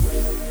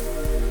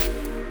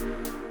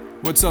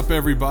What's up,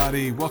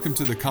 everybody? Welcome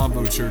to the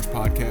Convo Church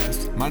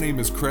podcast. My name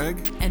is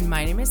Craig. And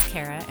my name is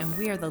Kara, and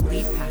we are the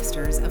lead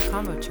pastors of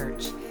Convo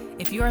Church.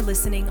 If you are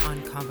listening on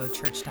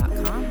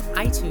convochurch.com,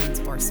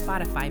 iTunes, or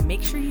Spotify,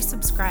 make sure you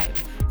subscribe,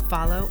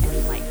 follow,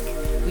 and like.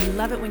 We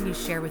love it when you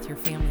share with your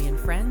family and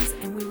friends,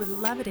 and we would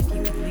love it if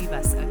you could leave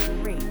us a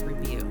great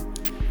review.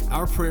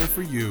 Our prayer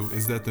for you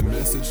is that the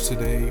message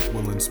today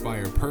will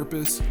inspire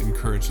purpose,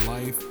 encourage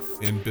life,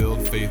 and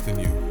build faith in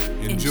you.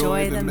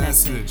 Enjoy the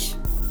message.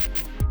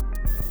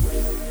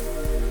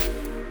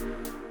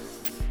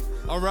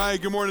 All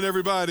right, good morning,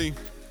 everybody.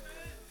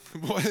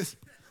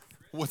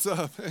 What's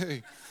up?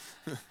 Hey.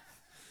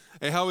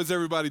 Hey, how is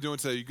everybody doing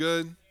today? You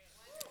good?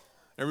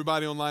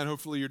 Everybody online,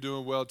 hopefully you're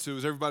doing well too.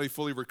 Is everybody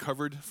fully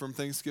recovered from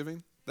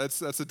Thanksgiving?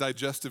 That's a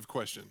digestive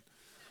question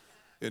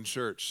in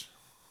church.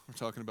 We're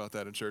talking about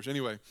that in church.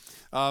 Anyway,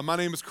 my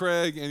name is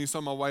Craig, and you saw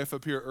my wife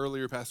up here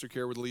earlier, Pastor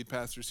Kara, with the lead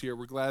pastors here.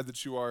 We're glad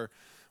that you are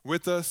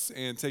with us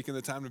and taking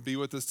the time to be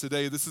with us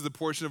today. This is a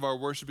portion of our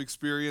worship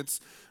experience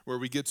where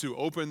we get to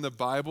open the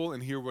Bible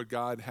and hear what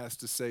God has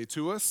to say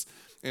to us.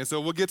 And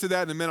so we'll get to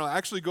that in a minute. I'll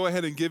actually go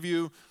ahead and give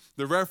you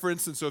the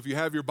reference. And so if you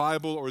have your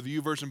Bible or the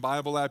YouVersion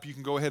Bible app, you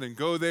can go ahead and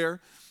go there,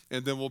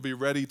 and then we'll be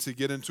ready to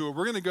get into it.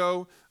 We're going to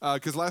go,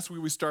 because last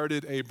week we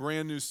started a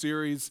brand new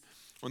series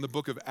on the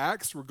book of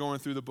Acts. We're going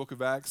through the book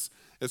of Acts.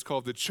 It's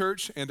called The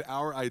Church and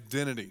Our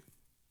Identity.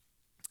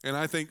 And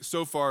I think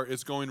so far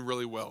it's going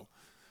really well.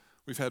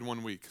 We've had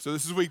 1 week. So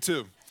this is week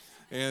 2.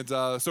 And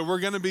so we're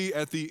going to be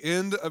at the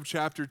end of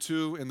chapter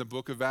 2 in the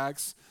book of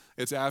Acts.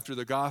 It's after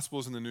the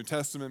Gospels in the New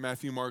Testament,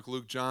 Matthew, Mark,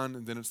 Luke, John,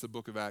 and then it's the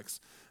book of Acts.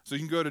 So you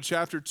can go to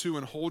chapter 2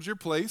 and hold your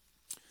place.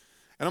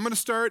 And I'm going to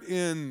start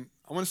in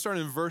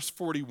verse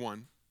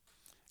 41.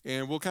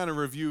 And we'll kind of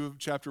review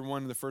chapter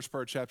 1 and the first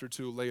part of chapter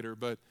 2 later.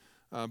 But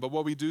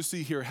what we do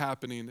see here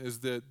happening is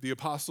that the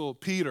apostle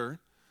Peter,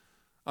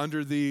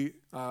 under the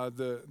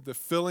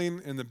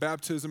filling and the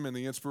baptism and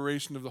the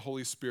inspiration of the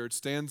Holy Spirit,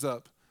 stands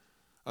up,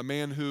 a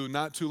man who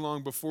not too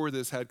long before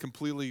this had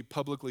completely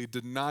publicly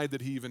denied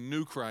that he even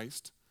knew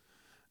Christ,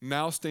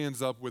 now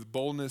stands up with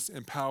boldness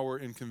and power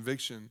and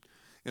conviction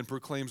and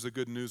proclaims the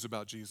good news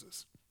about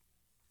Jesus.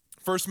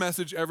 First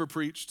message ever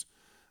preached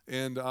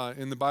in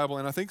the Bible,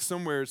 and I think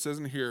somewhere it says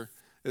in here,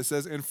 it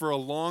says, and for a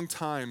long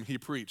time he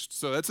preached.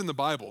 So that's in the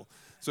Bible.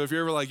 So if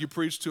you're ever like, you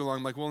preached too long,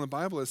 I'm like, well, in the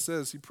Bible it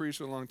says he preached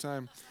for a long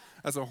time.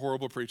 That's a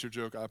horrible preacher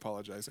joke. I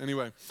apologize.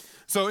 Anyway,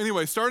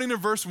 starting in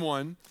verse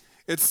 1,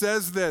 it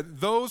says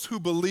that those who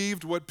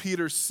believed what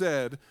Peter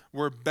said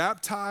were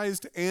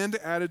baptized and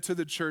added to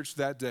the church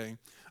that day,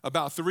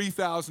 about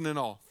 3,000 in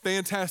all.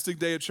 Fantastic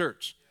day at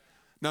church.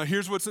 Now,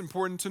 here's what's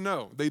important to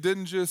know. They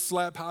didn't just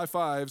slap high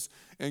fives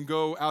and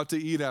go out to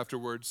eat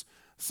afterwards.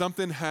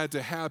 Something had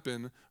to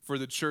happen for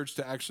the church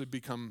to actually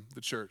become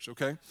the church,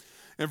 okay?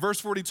 In verse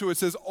 42, it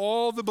says,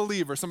 all the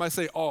believers, somebody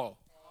say all.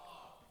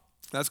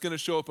 That's going to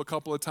show up a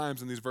couple of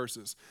times in these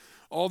verses.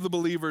 All the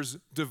believers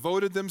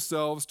devoted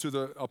themselves to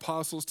the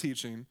apostles'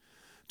 teaching,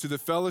 to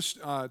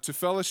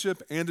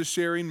fellowship and to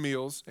sharing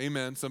meals.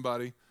 Amen,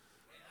 somebody.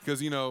 Because,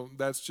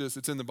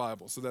 it's in the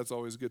Bible, so that's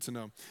always good to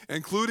know.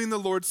 Including the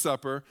Lord's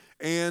Supper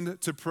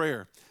and to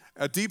prayer.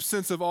 A deep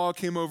sense of awe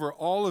came over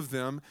all of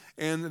them,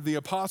 and the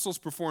apostles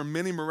performed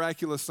many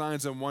miraculous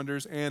signs and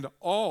wonders, and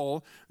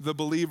all the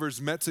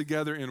believers met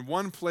together in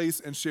one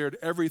place and shared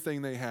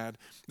everything they had.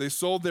 They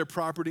sold their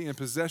property and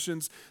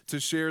possessions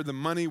to share the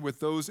money with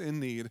those in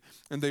need,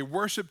 and they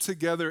worshiped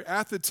together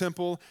at the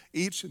temple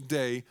each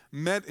day,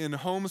 met in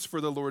homes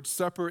for the Lord's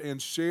Supper,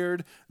 and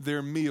shared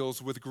their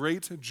meals with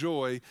great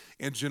joy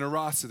and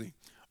generosity,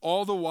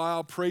 all the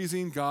while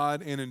praising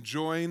God and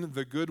enjoying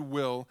the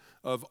goodwill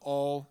of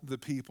all the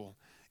people.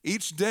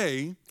 Each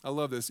day, I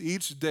love this,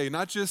 each day,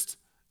 not just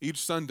each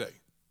Sunday.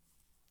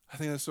 I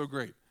think that's so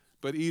great.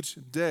 But each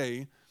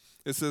day,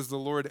 it says the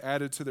Lord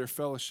added to their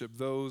fellowship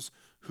those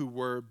who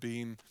were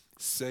being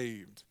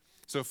saved.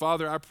 So,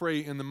 Father, I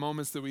pray in the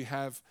moments that we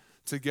have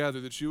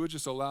together that you would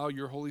just allow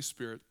your Holy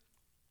Spirit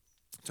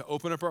to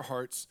open up our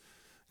hearts.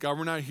 God,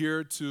 we're not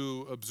here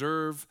to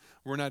observe.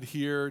 We're not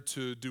here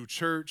to do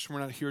church. We're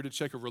not here to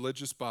check a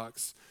religious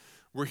box.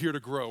 We're here to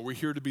grow. We're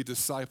here to be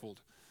discipled.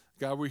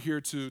 God, we're here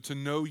to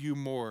know you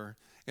more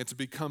and to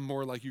become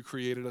more like you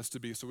created us to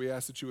be. So we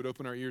ask that you would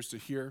open our ears to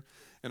hear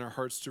and our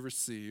hearts to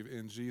receive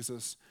in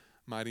Jesus'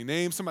 mighty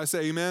name. Somebody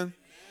say amen.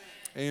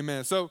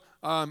 Amen. So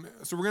we're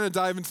going to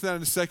dive into that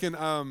in a second.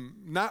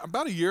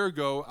 About a year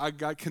ago, I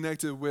got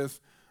connected with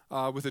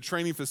a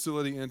training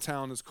facility in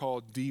town. It's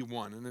called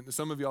D1. And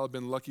some of y'all have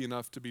been lucky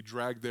enough to be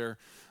dragged there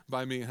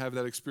by me and have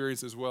that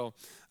experience as well.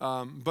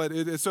 But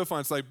it's so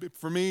fun. It's like,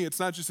 for me, it's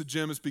not just a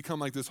gym. It's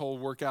become like this whole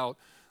workout,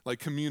 like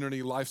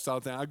community lifestyle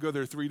thing. I go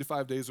there 3 to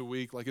 5 days a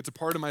week. Like, it's a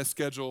part of my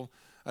schedule.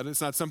 And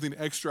it's not something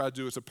extra I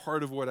do. It's a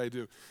part of what I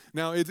do.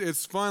 Now,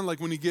 it's fun, like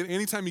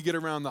anytime you get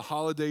around the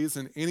holidays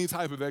and any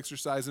type of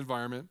exercise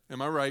environment. Am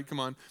I right?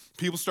 Come on.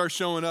 People start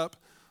showing up.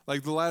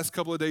 Like the last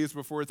couple of days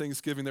before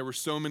Thanksgiving, there were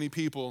so many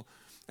people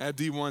at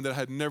D1 that I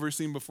had never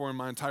seen before in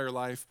my entire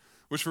life.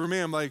 Which for me,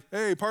 I'm like,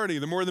 hey, party,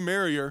 the more the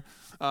merrier.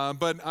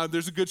 But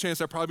there's a good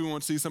chance I probably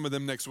won't see some of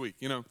them next week,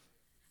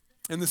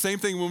 And the same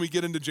thing when we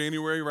get into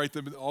January, right?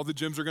 All the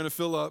gyms are going to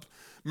fill up.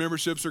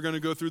 Memberships are going to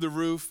go through the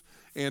roof.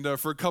 And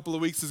for a couple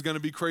of weeks, it's going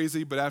to be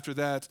crazy. But after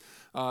that,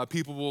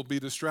 people will be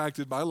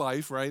distracted by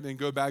life, right? And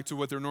go back to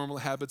what their normal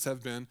habits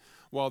have been,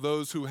 while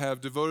those who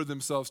have devoted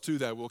themselves to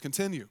that will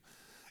continue.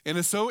 And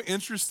it's so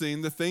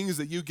interesting, the things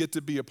that you get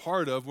to be a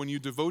part of when you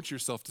devote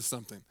yourself to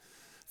something.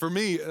 For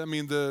me, I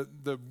mean, the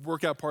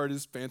workout part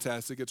is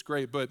fantastic. It's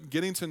great. But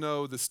getting to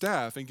know the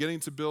staff and getting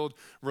to build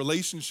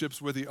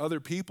relationships with the other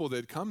people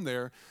that come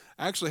there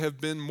actually have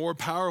been more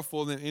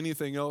powerful than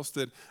anything else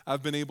that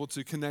I've been able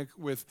to connect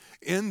with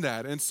in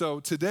that. And so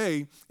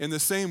today, in the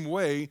same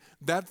way,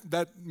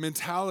 that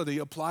mentality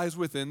applies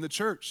within the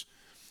church.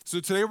 So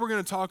today we're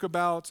going to talk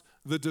about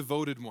the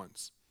devoted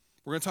ones.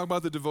 We're going to talk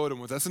about the devoted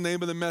ones. That's the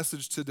name of the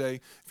message today.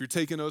 If you're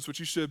taking notes,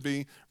 which you should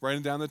be,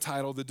 writing down the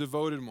title, The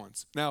Devoted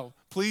Ones. Now,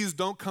 please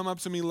don't come up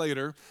to me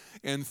later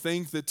and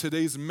think that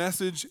today's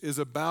message is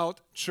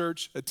about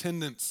church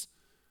attendance,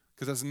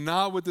 because that's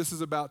not what this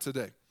is about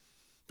today,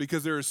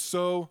 because there is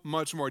so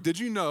much more. Did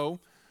you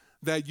know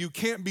that you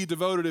can't be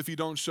devoted if you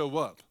don't show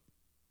up?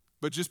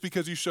 But just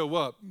because you show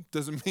up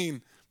doesn't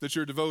mean that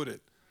you're devoted.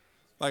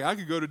 Like, I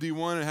could go to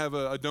D1 and have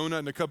a donut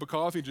and a cup of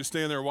coffee, just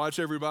stand there and watch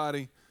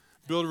everybody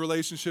build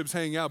relationships,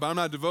 hang out, but I'm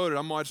not devoted.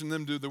 I'm watching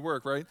them do the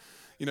work, right?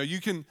 You know,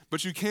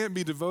 but you can't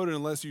be devoted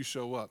unless you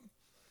show up.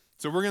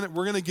 So we're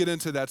gonna get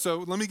into that.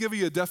 So let me give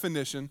you a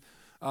definition.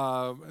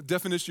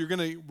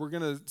 We're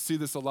gonna see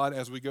this a lot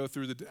as we go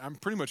through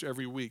pretty much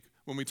every week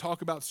when we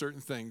talk about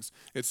certain things.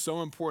 It's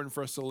so important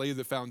for us to lay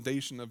the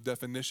foundation of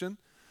definition,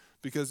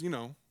 because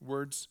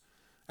words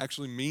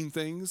actually mean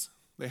things.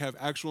 They have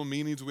actual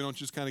meanings. We don't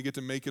just kind of get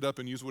to make it up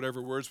and use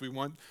whatever words we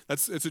want.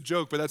 It's a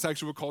joke, but that's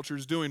actually what culture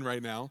is doing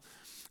right now.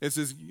 It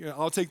says,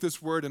 I'll take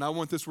this word and I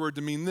want this word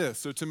to mean this.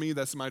 So to me,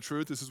 that's my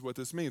truth. This is what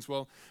this means.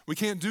 Well, we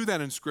can't do that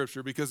in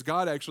Scripture, because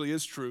God actually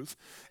is truth.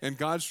 And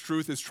God's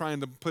truth is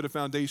trying to put a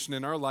foundation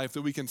in our life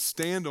that we can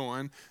stand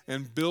on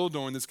and build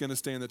on, that's going to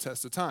stand the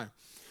test of time.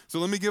 So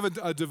let me give a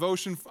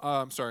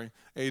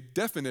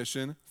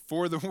definition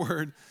for the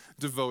word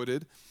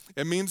devoted.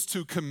 It means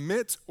to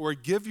commit or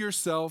give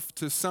yourself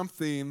to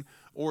something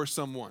or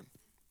someone.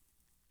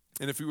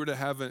 And if you were to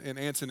have an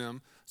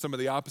antonym, some of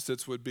the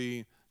opposites would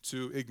be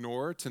to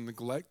ignore, to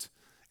neglect,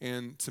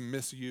 and to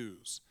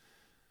misuse.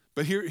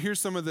 But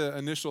here's some of the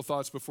initial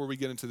thoughts before we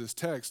get into this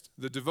text.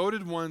 The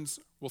devoted ones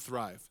will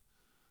thrive.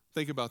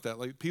 Think about that.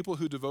 Like, people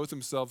who devote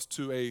themselves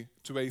to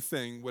a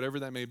thing, whatever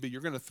that may be, you're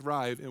going to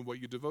thrive in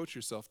what you devote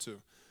yourself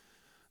to.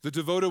 The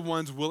devoted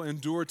ones will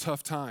endure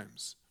tough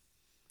times.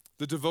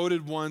 The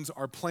devoted ones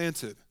are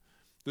planted.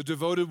 The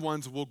devoted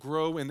ones will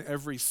grow in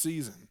every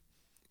season.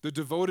 The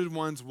devoted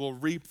ones will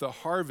reap the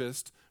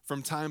harvest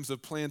from times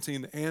of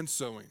planting and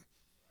sowing.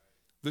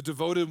 The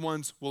devoted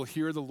ones will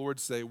hear the Lord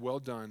say, "Well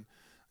done,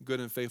 good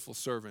and faithful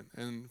servant."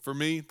 And for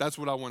me, that's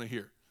what I want to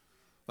hear.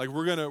 Like,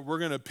 we're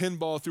gonna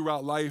pinball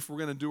throughout life. We're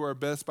gonna do our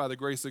best by the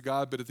grace of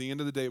God, but at the end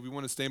of the day, we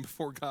want to stand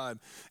before God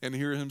and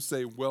hear Him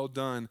say, "Well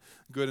done,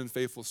 good and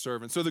faithful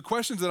servant." So the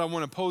questions that I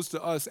want to pose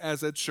to us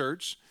as a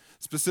church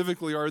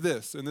specifically are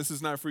this, and this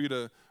is not for you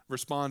to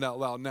respond out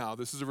loud now.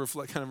 This is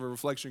kind of a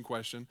reflection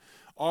question.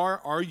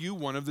 Are you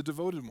one of the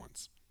devoted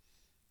ones?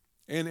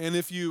 And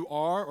if you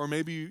are, or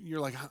maybe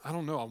you're like, I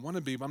don't know, I want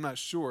to be, but I'm not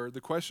sure.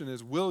 The question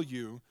is, will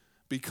you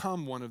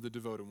become one of the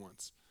devoted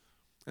ones?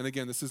 And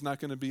again, this is not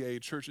going to be a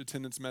church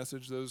attendance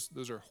message.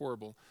 Those are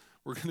horrible.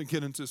 We're going to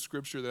get into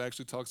Scripture that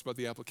actually talks about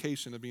the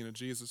application of being a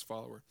Jesus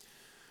follower.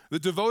 The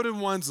devoted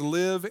ones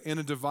live in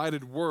a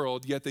divided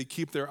world, yet they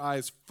keep their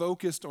eyes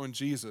focused on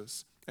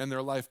Jesus and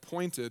their life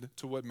pointed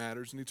to what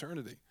matters in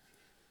eternity.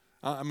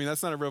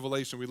 That's not a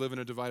revelation. We live in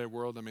a divided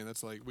world.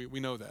 That's like, we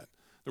know that.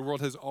 The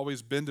world has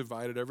always been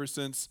divided ever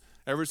since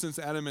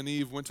Adam and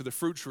Eve went to the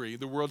fruit tree.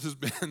 The world has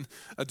been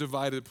a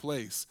divided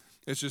place.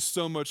 It's just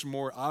so much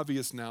more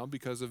obvious now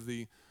because of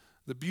the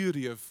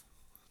beauty of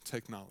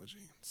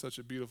technology. Such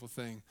a beautiful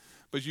thing.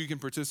 But you can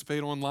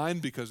participate online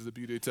because of the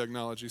beauty of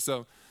technology.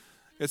 So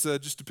it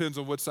just depends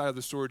on what side of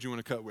the sword you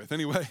want to cut with.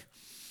 Anyway,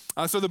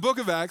 so the book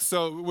of Acts,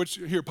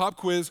 pop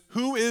quiz.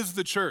 Who is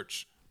the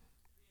church?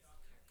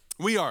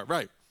 We are,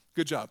 right.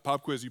 Good job.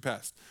 Pop quiz, you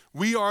passed.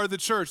 We are the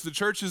church. The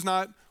church is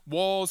not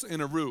walls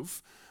and a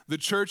roof. The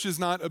church is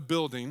not a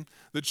building.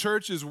 The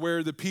church is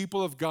where the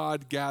people of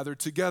God gather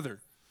together.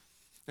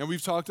 And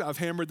I've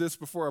hammered this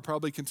before. I'll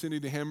probably continue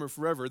to hammer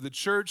forever. The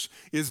church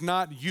is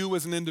not you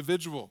as an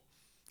individual.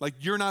 Like,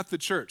 you're not the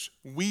church.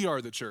 We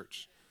are the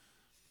church.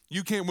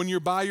 When you're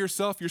by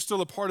yourself, you're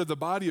still a part of the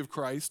body of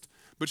Christ,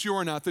 but you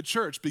are not the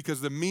church,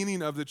 because the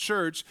meaning of the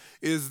church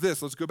is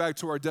this. Let's go back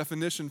to our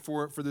definition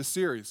for this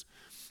series.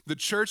 The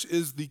church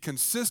is the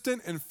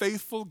consistent and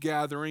faithful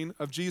gathering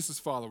of Jesus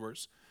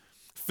followers,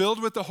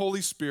 filled with the Holy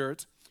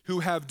Spirit,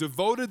 who have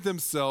devoted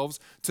themselves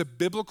to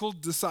biblical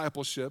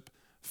discipleship,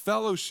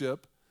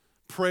 fellowship,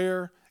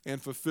 prayer,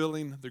 and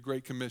fulfilling the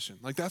Great Commission.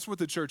 Like, that's what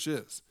the church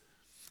is.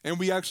 And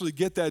we actually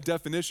get that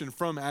definition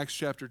from Acts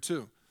chapter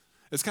 2.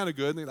 It's kind of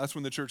good. That's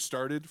when the church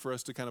started, for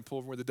us to kind of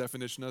pull where the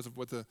definition is of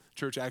what the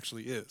church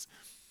actually is.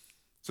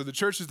 So the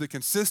church is the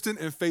consistent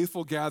and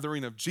faithful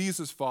gathering of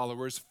Jesus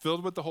followers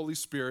filled with the Holy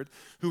Spirit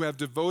who have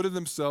devoted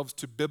themselves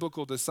to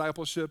biblical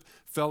discipleship,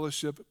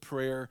 fellowship,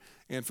 prayer,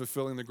 and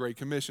fulfilling the Great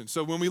Commission.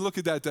 So when we look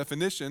at that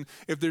definition,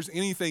 if there's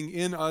anything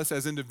in us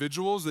as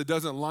individuals that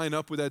doesn't line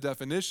up with that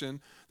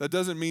definition, that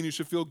doesn't mean you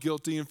should feel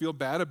guilty and feel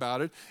bad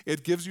about it.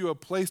 It gives you a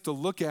place to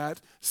look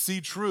at, see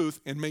truth,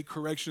 and make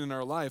correction in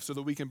our life so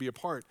that we can be a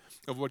part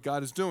of what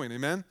God is doing.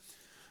 Amen?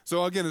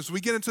 So again, as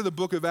we get into the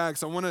book of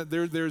Acts,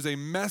 there's a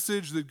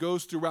message that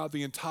goes throughout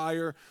the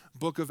entire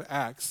book of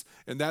Acts,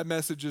 and that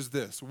message is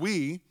this.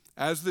 We,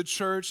 as the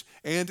church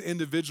and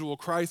individual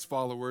Christ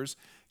followers,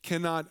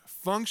 cannot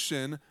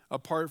function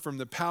apart from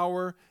the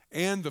power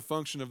and the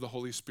function of the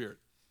Holy Spirit.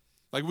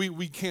 Like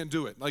we can't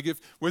do it. Like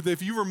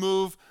if you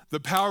remove the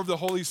power of the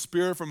Holy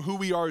Spirit from who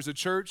we are as a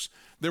church,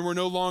 then we're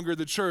no longer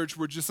the church,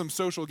 we're just some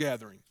social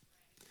gathering.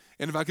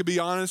 And if I could be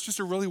honest, just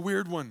a really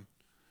weird one.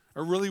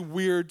 A really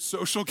weird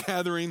social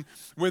gathering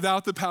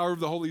without the power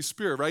of the Holy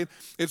Spirit, right?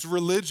 It's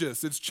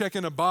religious. It's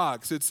checking a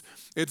box.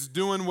 It's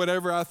doing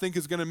whatever I think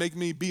is going to make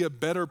me be a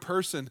better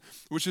person,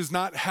 which is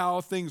not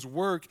how things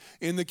work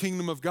in the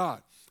kingdom of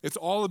God. It's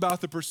all about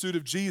the pursuit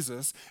of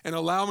Jesus and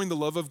allowing the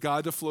love of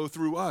God to flow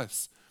through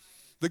us.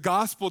 The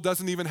gospel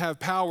doesn't even have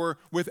power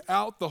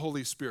without the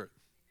Holy Spirit.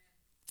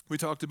 We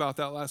talked about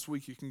that last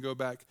week. You can go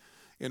back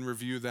and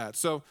review that.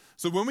 So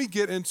when we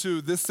get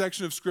into this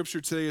section of Scripture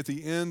today at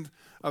the end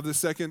of the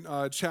second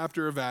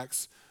chapter of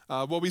Acts,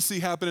 what we see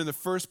happen in the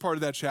first part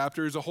of that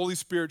chapter is the Holy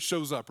Spirit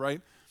shows up,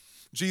 right?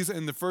 Jesus,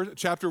 in the first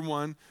chapter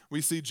 1,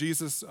 we see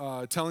Jesus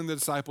telling the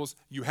disciples,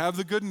 you have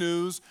the good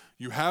news,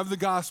 you have the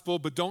gospel,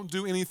 but don't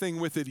do anything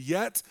with it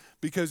yet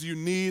because you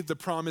need the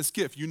promised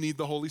gift. You need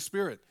the Holy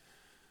Spirit.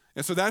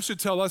 And so that should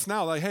tell us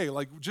now, like, hey,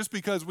 like just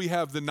because we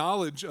have the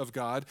knowledge of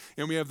God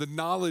and we have the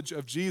knowledge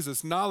of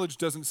Jesus, knowledge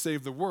doesn't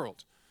save the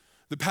world.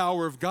 The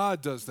power of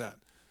God does that.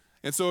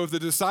 And so if the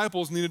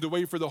disciples needed to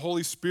wait for the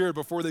Holy Spirit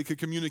before they could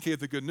communicate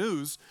the good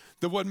news,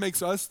 then what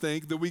makes us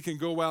think that we can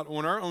go out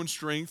on our own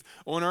strength,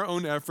 on our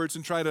own efforts,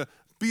 and try to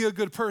be a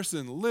good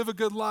person, live a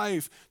good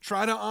life,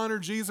 try to honor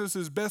Jesus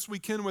as best we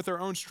can with our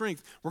own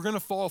strength? We're going to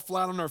fall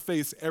flat on our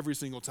face every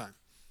single time.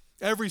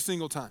 Every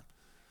single time.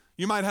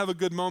 You might have a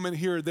good moment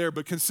here or there,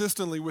 but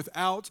consistently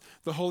without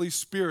the Holy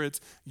Spirit,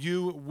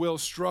 you will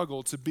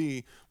struggle to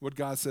be what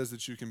God says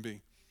that you can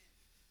be.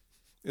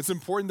 It's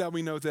important that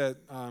we know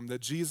that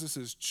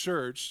Jesus'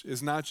 church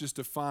is not just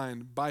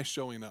defined by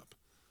showing up.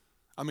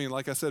 I mean,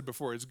 like I said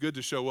before, it's good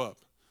to show up.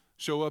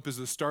 Show up is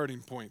the starting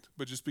point,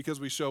 but just because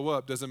we show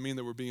up doesn't mean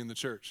that we're being the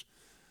church.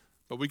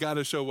 But we got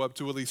to show up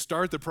to at least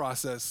start the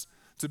process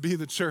to be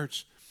the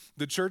church.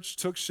 The church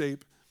took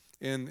shape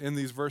in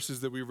these verses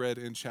that we read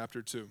in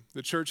chapter 2.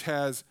 The church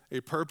has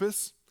a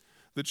purpose.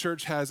 The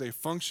church has a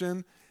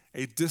function,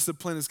 a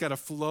discipline. It's got a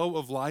flow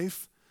of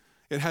life.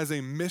 It has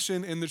a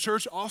mission, and the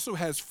church also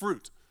has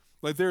fruit.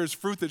 Like there is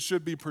fruit that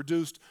should be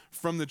produced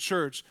from the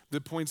church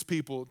that points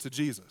people to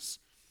Jesus.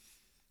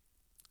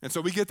 And so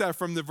we get that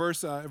from the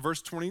verse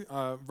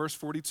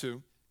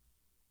 42.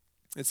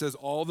 It says,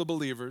 all the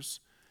believers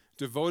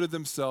devoted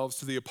themselves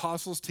to the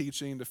apostles'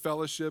 teaching, to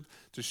fellowship,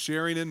 to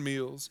sharing in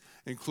meals,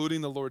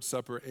 including the Lord's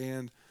Supper,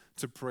 and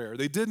to prayer.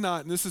 They did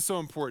not, and this is so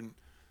important,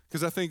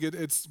 because I think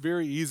it's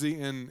very easy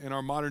in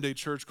our modern day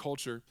church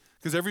culture,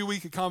 because every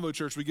week at Convo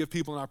Church, we give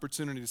people an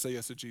opportunity to say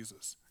yes to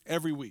Jesus.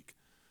 Every week.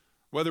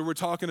 Whether we're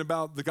talking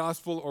about the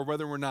gospel or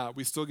whether we're not,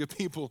 we still give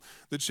people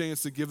the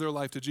chance to give their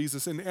life to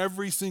Jesus. And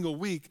every single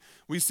week,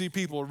 we see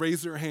people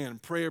raise their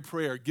hand, pray a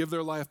prayer, give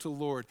their life to the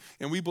Lord.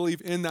 And we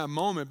believe in that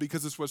moment,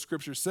 because it's what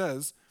Scripture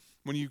says,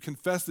 when you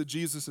confess that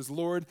Jesus is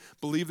Lord,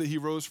 believe that he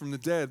rose from the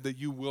dead, that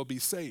you will be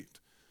saved.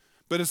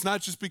 But it's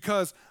not just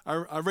because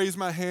I raised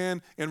my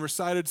hand and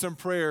recited some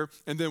prayer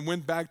and then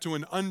went back to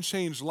an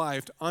unchanged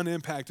life,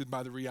 unimpacted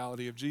by the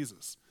reality of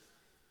Jesus.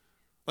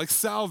 Like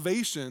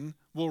salvation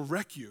will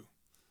wreck you.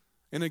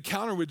 An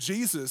encounter with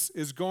Jesus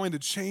is going to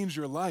change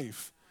your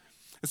life.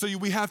 And so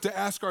we have to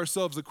ask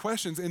ourselves the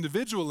questions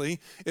individually.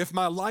 If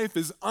my life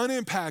is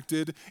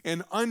unimpacted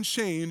and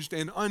unchanged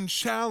and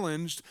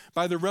unchallenged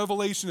by the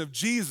revelation of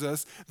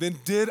Jesus, then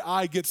did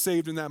I get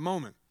saved in that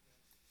moment?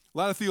 A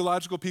lot of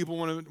theological people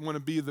want to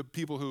be the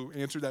people who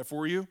answer that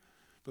for you.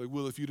 But like,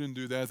 well, if you didn't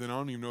do that, then I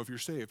don't even know if you're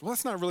saved. Well,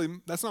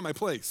 that's not my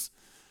place.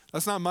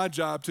 That's not my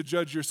job to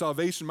judge your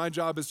salvation. My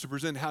job is to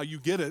present how you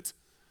get it.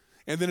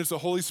 And then it's the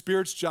Holy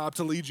Spirit's job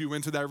to lead you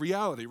into that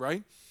reality,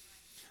 right?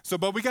 So,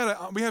 but we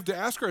have to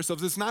ask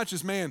ourselves, it's not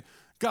just, man,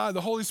 God,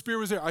 the Holy Spirit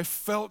was there. I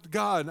felt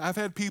God. I've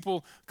had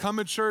people come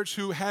to church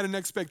who had an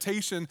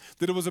expectation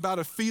that it was about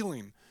a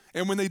feeling.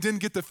 And when they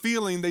didn't get the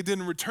feeling, they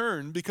didn't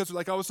return because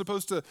like I was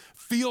supposed to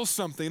feel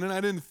something and I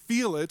didn't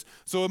feel it,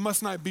 so it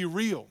must not be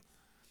real.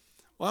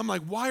 Well, I'm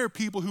like, why are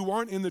people who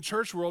aren't in the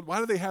church world, why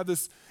do they have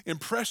this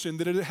impression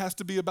that it has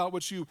to be about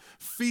what you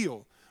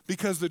feel?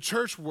 Because the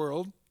church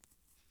world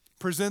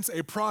presents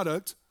a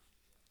product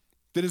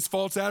that is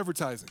false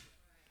advertising.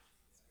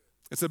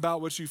 It's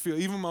about what you feel.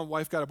 Even my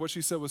wife got up. What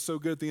she said was so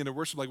good at the end of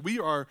worship. Like we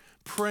are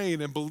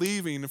praying and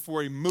believing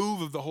for a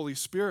move of the Holy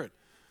Spirit.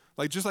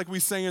 Like just like we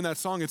sang in that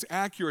song, it's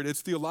accurate,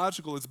 it's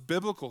theological, it's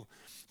biblical.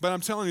 But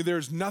I'm telling you,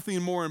 there's nothing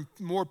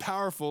more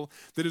powerful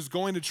that is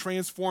going to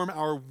transform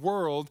our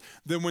world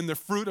than when the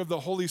fruit of the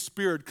Holy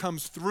Spirit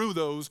comes through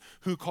those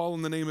who call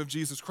on the name of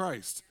Jesus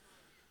Christ.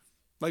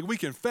 Like we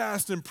can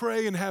fast and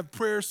pray and have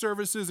prayer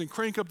services and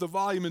crank up the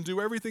volume and do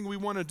everything we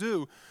want to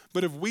do.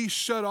 But if we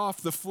shut off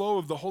the flow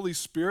of the Holy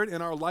Spirit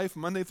in our life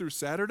Monday through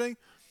Saturday,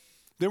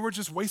 then we're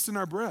just wasting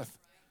our breath.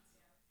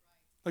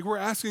 Like we're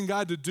asking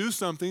God to do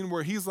something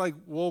where he's like,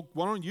 well,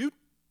 why don't you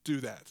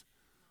do that?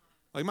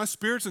 Like my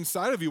spirit's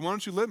inside of you. Why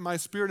don't you let my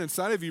spirit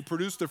inside of you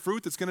produce the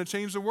fruit that's going to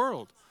change the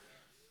world?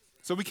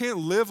 So we can't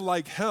live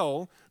like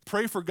hell,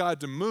 pray for God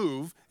to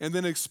move, and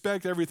then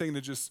expect everything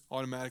to just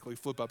automatically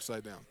flip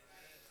upside down.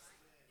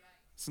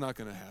 It's not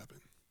going to happen.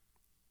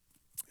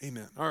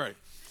 Amen. All right.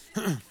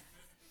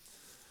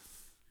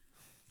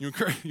 You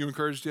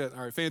encouraged yet?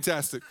 All right,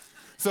 fantastic.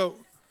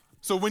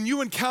 So when you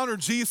encounter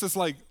Jesus,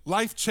 like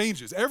life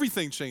changes,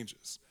 everything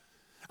changes.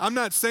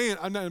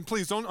 And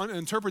please don't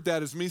interpret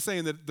that as me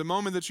saying that the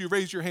moment that you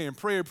raise your hand,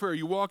 pray a prayer,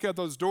 you walk out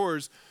those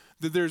doors,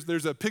 that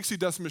there's a pixie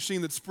dust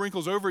machine that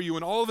sprinkles over you,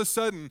 and all of a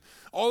sudden,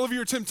 all of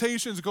your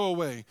temptations go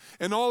away,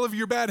 and all of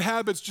your bad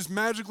habits just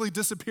magically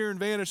disappear and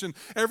vanish, and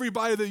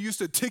everybody that used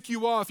to tick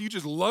you off, you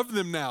just love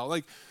them now.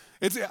 Like,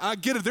 I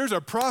get it, there's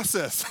a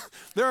process.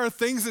 There are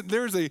things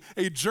there's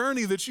a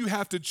journey that you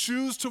have to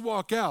choose to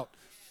walk out.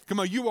 Come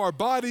on, you are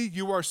body,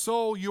 you are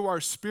soul, you are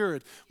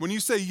spirit. When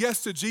you say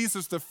yes to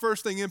Jesus, the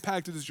first thing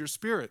impacted is your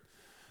spirit,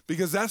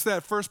 because that's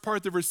that first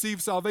part that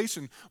receives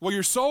salvation. Well,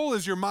 your soul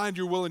is your mind,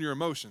 your will, and your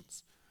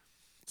emotions.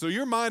 So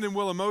your mind and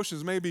will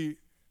emotions may be,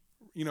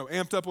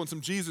 amped up on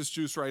some Jesus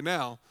juice right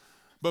now,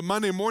 but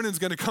Monday morning's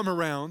going to come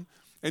around,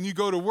 and you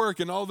go to work,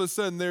 and all of a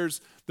sudden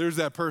there's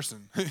that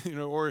person,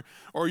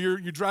 or you're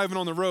driving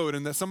on the road,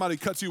 and that somebody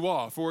cuts you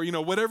off, or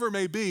whatever it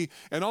may be,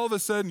 and all of a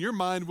sudden your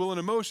mind, will, and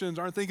emotions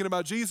aren't thinking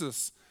about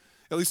Jesus,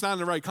 at least not in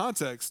the right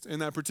context in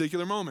that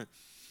particular moment.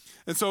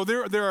 And so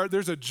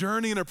there's a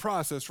journey and a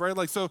process, right?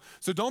 Like so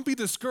don't be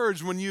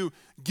discouraged when you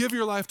give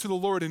your life to the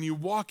Lord and you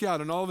walk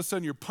out and all of a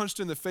sudden you're punched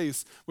in the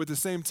face with the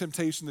same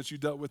temptation that you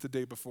dealt with the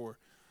day before.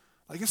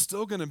 Like it's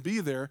still going to be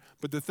there,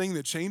 but the thing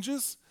that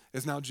changes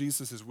is now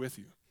Jesus is with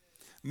you.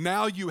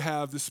 Now you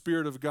have the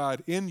Spirit of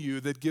God in you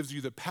that gives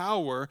you the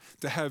power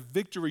to have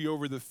victory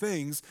over the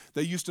things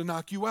that used to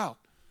knock you out.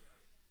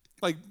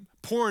 Like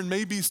porn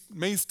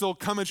may still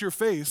come at your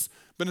face,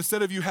 but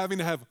instead of you having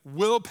to have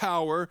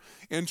willpower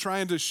and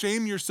trying to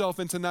shame yourself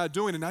into not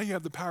doing it, now you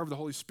have the power of the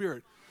Holy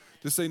Spirit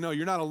to say, no,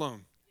 you're not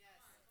alone.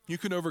 You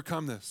can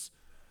overcome this.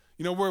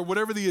 Where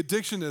whatever the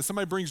addiction is,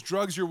 somebody brings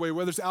drugs your way,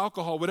 whether it's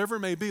alcohol, whatever it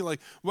may be, like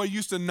what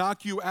used to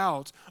knock you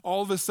out,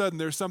 all of a sudden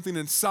there's something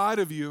inside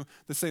of you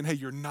that's saying, hey,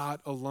 you're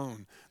not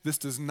alone. This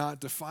does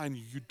not define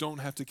you. You don't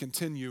have to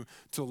continue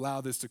to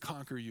allow this to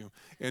conquer you.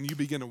 And you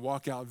begin to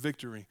walk out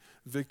victory,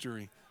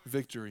 victory,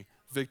 victory,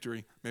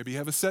 victory. Maybe you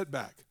have a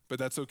setback, but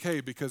that's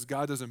okay because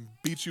God doesn't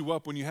beat you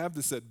up when you have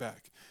the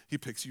setback. He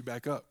picks you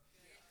back up.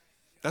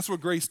 That's what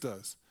grace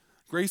does.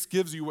 Grace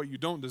gives you what you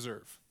don't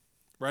deserve,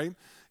 right?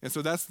 And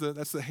so that's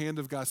the hand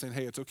of God saying,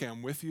 hey, it's okay,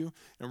 I'm with you,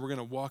 and we're going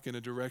to walk in a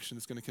direction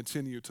that's going to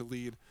continue to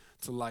lead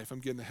to life.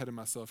 I'm getting ahead of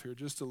myself here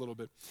just a little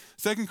bit.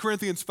 2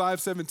 Corinthians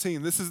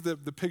 5:17, this is the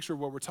picture of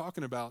what we're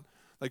talking about.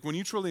 Like when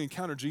you truly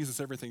encounter Jesus,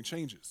 everything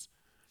changes.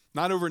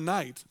 Not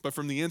overnight, but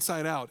from the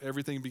inside out,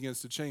 everything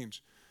begins to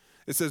change.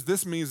 It says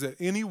this means that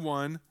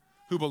anyone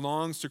who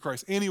belongs to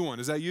Christ, anyone,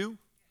 is that you?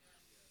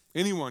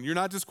 Anyone, you're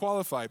not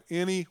disqualified.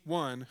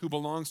 Anyone who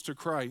belongs to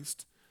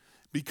Christ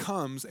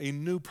becomes a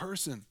new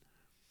person.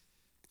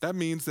 That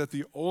means that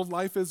the old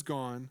life is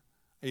gone,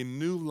 a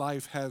new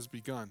life has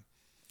begun.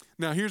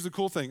 Now, here's the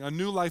cool thing. A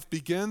new life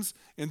begins,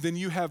 and then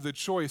you have the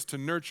choice to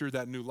nurture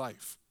that new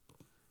life.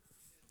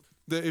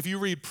 If you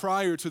read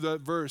prior to the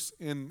verse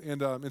in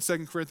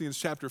 2 Corinthians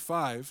chapter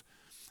 5,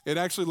 it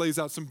actually lays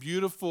out some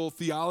beautiful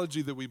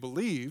theology that we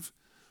believe,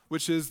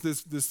 which is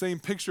this same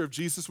picture of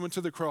Jesus went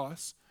to the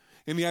cross,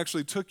 and he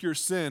actually took your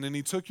sin, and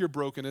he took your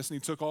brokenness, and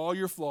he took all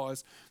your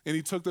flaws, and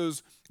he took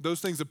those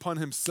things upon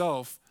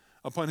himself,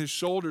 upon his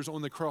shoulders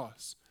on the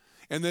cross.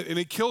 And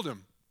it killed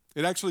him.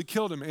 It actually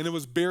killed him, and it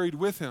was buried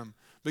with him.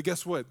 But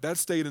guess what? That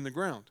stayed in the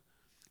ground.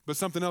 But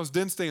something else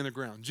didn't stay in the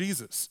ground,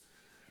 Jesus.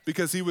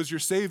 Because he was your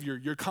Savior,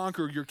 your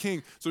conqueror, your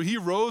King. So he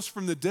rose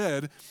from the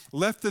dead,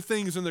 left the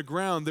things in the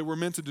ground that were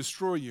meant to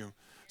destroy you.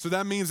 So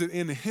that means that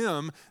in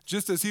him,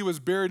 just as he was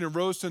buried and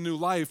rose to new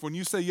life, when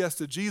you say yes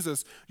to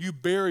Jesus, you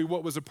bury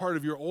what was a part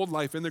of your old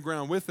life in the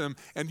ground with him,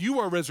 and you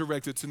are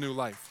resurrected to new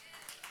life.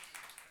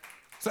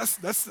 So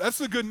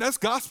that's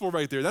gospel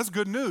right there. That's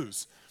good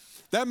news.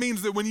 That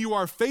means that when you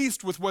are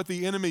faced with what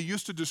the enemy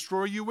used to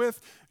destroy you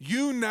with,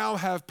 you now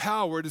have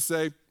power to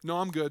say, no,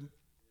 I'm good.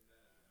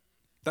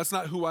 That's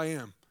not who I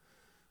am.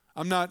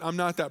 I'm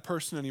not that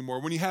person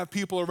anymore. When you have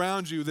people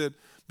around you that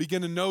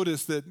begin to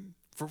notice that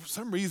for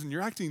some reason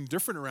you're acting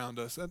different around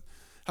us,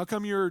 how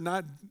come you're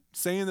not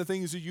saying the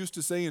things you used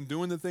to say and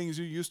doing the things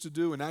you used to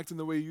do and acting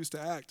the way you used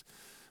to act?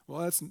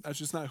 Well, that's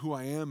just not who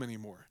I am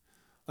anymore.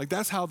 Like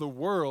that's how the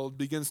world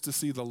begins to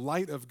see the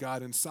light of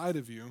God inside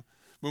of you.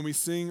 When we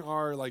sing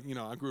our, like,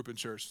 I grew up in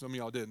church. Some of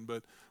y'all didn't,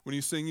 but when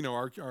you sing,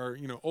 our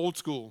old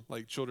school,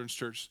 like children's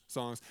church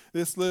songs,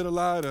 this little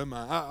light of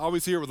mine. I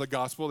always hear it with a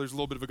gospel. There's a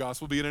little bit of a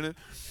gospel beat in it.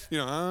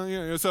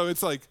 So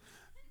it's like,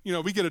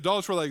 we get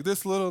adults, we're like,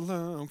 this little,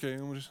 okay, I'm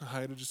going to just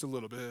hide it just a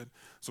little bit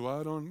so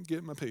I don't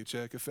get my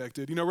paycheck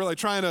affected. We're like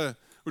trying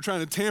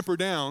to tamper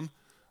down.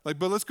 Like,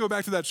 but let's go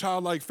back to that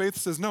childlike faith that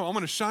says, no, I'm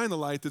going to shine the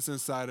light that's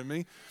inside of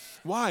me.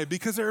 Why?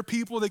 Because there are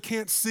people that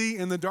can't see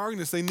in the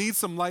darkness. They need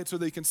some light so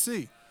they can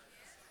see.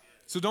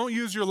 So don't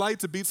use your light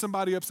to beat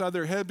somebody upside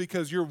their head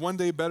because you're one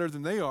day better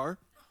than they are.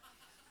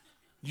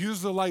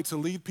 Use the light to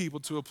lead people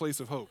to a place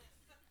of hope.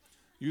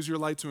 Use your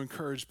light to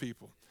encourage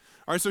people.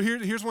 All right, so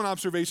here's one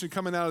observation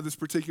coming out of this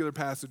particular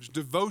passage.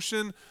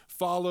 Devotion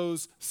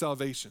follows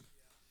salvation.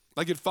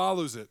 Like it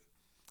follows it.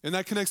 And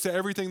that connects to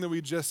everything that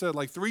we just said.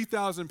 Like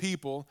 3,000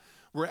 people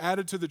were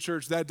added to the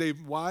church that day.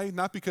 Why?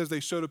 Not because they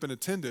showed up and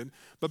attended,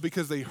 but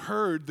because they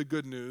heard the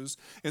good news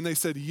and they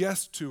said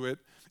yes to it.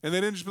 And they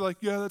didn't just be like,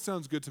 yeah, that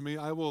sounds good to me.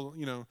 I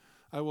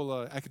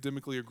will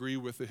academically agree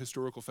with the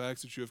historical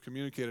facts that you have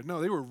communicated. No,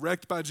 they were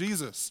wrecked by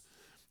Jesus.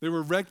 They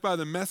were wrecked by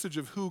the message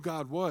of who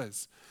God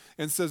was.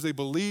 And says they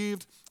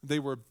believed, they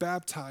were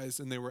baptized,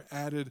 and they were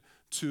added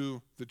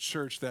to the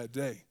church that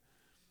day.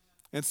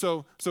 And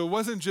so it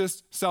wasn't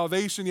just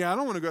salvation. Yeah, I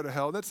don't want to go to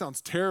hell. That sounds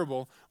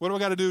terrible. What do I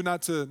got to do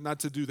not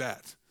to do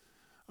that?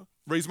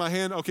 Raise my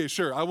hand? Okay,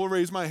 sure. I will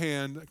raise my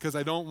hand because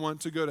I don't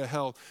want to go to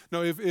hell.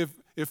 No,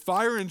 if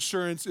fire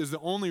insurance is the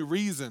only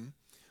reason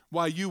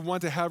why you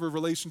want to have a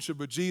relationship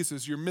with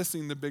Jesus, you're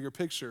missing the bigger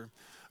picture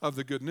of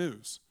the good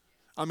news.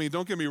 I mean,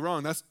 don't get me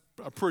wrong. That's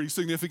a pretty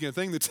significant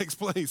thing that takes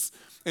place,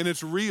 and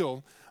it's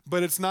real,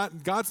 but it's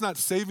not. God's not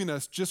saving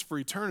us just for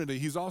eternity.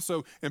 He's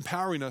also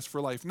empowering us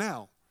for life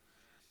now.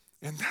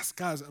 And that's,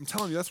 guys, I'm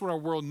telling you, that's what our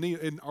world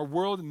needs. And our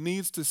world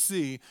needs to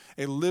see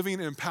a living,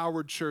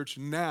 empowered church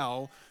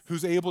now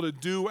who's able to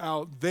do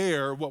out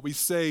there what we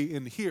say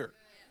in here.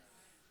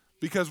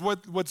 Because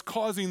what's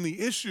causing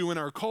the issue in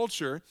our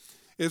culture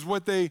is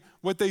what they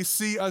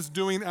see us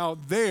doing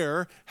out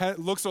there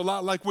looks a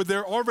lot like what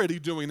they're already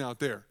doing out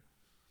there.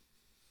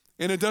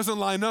 And it doesn't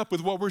line up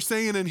with what we're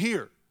saying in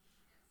here.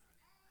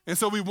 And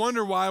so we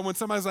wonder why when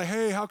somebody's like,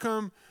 hey, how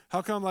come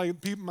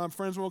like my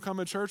friends won't come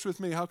to church with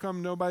me? How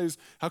come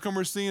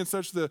we're seeing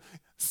such the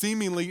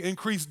seemingly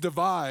increased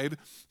divide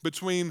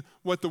between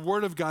what the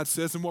Word of God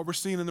says and what we're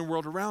seeing in the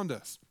world around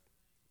us?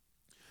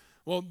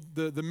 Well,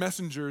 the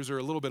messengers are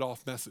a little bit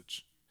off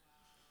message.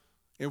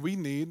 And we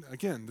need,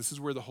 again, this is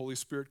where the Holy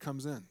Spirit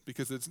comes in,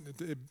 because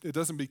it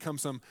doesn't become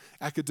some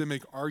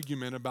academic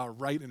argument about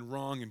right and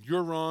wrong, and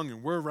you're wrong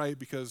and we're right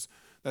because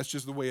that's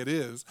just the way it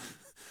is.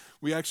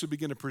 We actually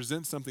begin to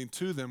present something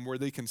to them where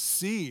they can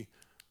see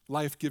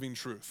life-giving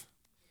truth.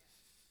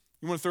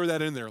 You want to throw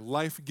that in there,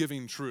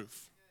 life-giving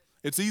truth.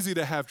 It's easy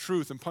to have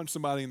truth and punch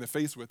somebody in the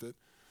face with it.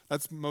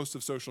 That's most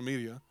of social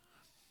media.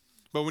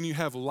 But when you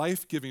have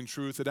life-giving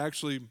truth, it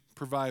actually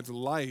provides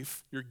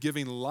life. You're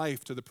giving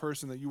life to the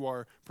person that you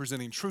are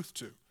presenting truth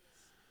to,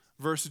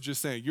 versus just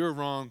saying, you're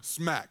wrong,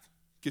 smack,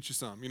 get you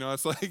some.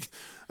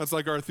 That's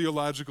like our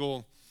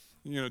theological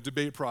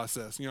debate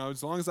process.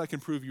 As long as I can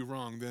prove you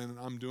wrong, then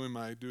I'm doing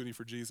my duty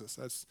for Jesus.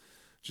 That's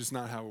just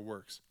not how it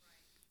works.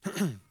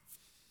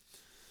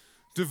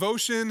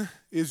 Devotion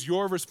is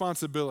your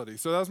responsibility.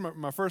 So that was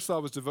my first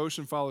thought was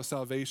devotion follows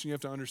salvation. You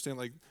have to understand,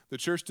 like, the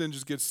church didn't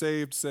just get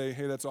saved, say,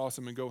 hey, that's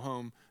awesome, and go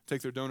home,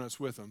 take their donuts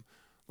with them.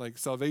 Like,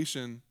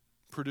 salvation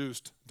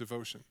produced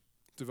devotion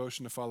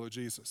to follow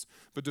Jesus.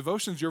 But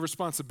devotion is your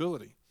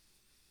responsibility.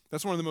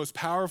 That's one of the most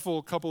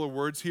powerful couple of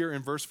words here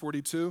in verse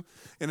 42.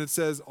 And it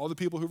says, all the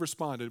people who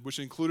responded, which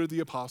included the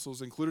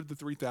apostles, included the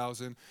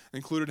 3,000,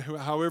 included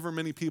however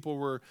many people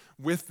were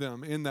with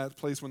them in that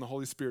place when the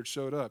Holy Spirit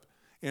showed up.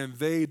 And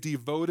they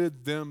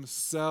devoted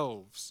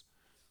themselves.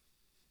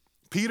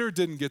 Peter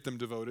didn't get them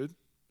devoted.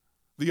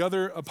 The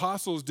other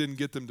apostles didn't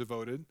get them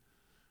devoted.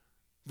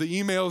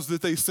 The emails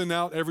that they send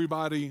out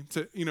everybody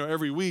to,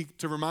 every week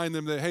to remind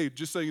them that, hey,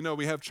 just so you know,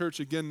 we have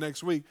church again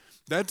next week,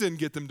 that didn't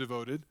get them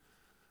devoted.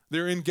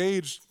 Their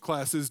engaged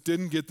classes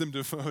didn't get them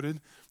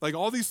devoted. Like,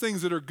 all these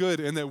things that are good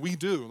and that we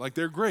do, like,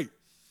 they're great.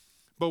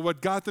 But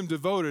what got them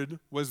devoted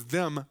was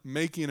them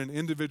making an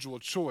individual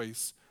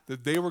choice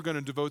that they were going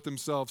to devote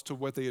themselves to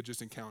what they had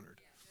just encountered.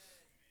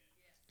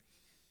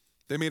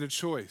 They made a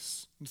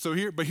choice. So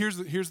here's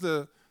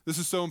this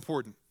is so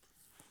important.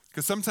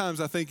 Because sometimes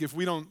I think if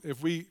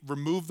we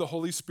remove the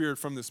Holy Spirit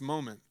from this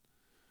moment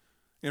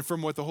and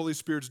from what the Holy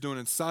Spirit's doing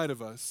inside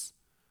of us,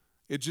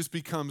 it just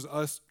becomes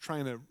us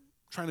trying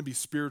to be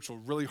spiritual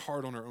really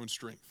hard on our own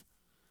strength.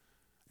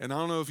 And I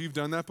don't know if you've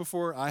done that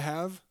before. I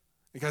have.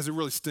 Because it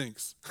really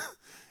stinks.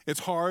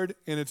 It's hard,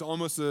 and it's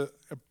almost a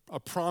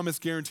promise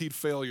guaranteed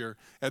failure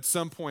at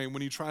some point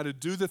when you try to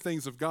do the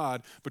things of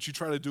God, but you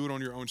try to do it on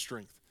your own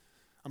strength.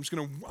 I'm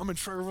gonna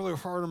try really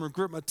hard. I'm gonna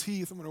grit my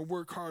teeth. I'm gonna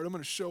work hard. I'm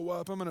gonna show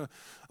up.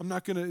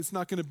 It's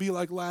not gonna be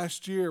like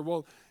last year.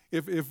 Well,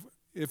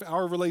 if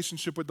our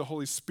relationship with the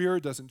Holy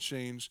Spirit doesn't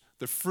change,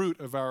 the fruit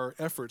of our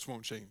efforts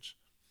won't change.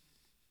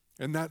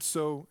 And that's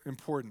so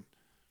important.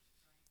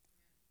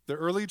 The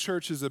early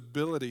church's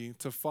ability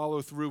to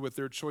follow through with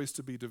their choice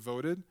to be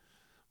devoted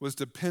was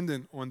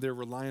dependent on their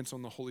reliance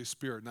on the Holy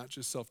Spirit, not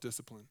just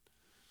self-discipline.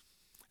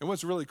 And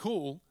what's really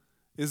cool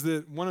is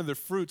that one of the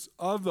fruits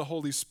of the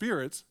Holy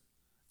Spirit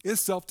is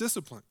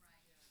self-discipline.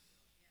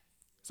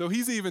 So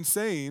he's even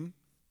saying,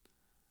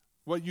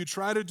 what you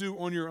try to do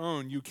on your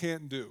own, you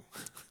can't do.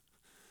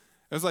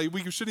 It's like,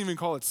 we shouldn't even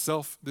call it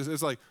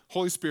it's like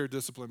Holy Spirit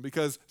discipline,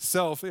 because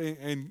self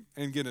ain't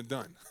getting it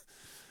done.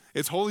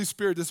 It's Holy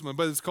Spirit discipline,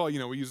 but it's called,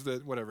 we use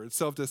it's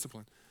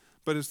self-discipline.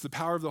 But it's the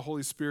power of the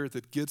Holy Spirit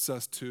that gets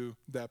us to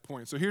that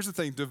point. So here's the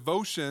thing,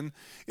 devotion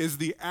is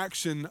the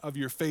action of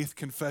your faith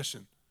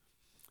confession.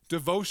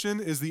 Devotion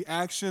is the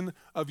action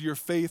of your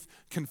faith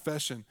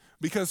confession.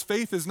 Because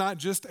faith is not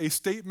just a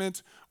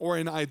statement or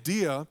an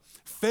idea.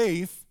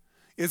 Faith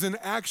is an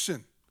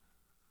action.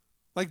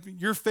 Like,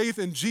 your faith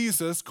in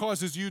Jesus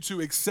causes you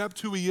to accept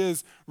who he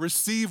is,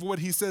 receive what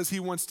he says he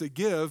wants to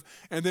give,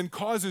 and then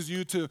causes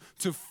you to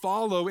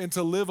follow and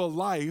to live a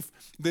life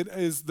that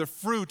is the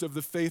fruit of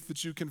the faith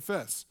that you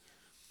confess.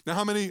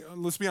 Now,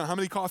 let's be honest, how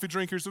many coffee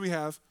drinkers do we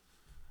have?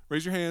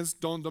 Raise your hands,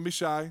 don't be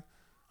shy.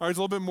 All right, it's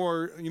a little bit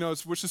more,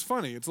 which is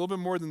funny. It's a little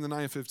bit more than the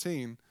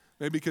 9:15,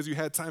 maybe because you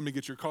had time to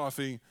get your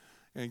coffee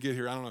and get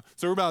here. I don't know.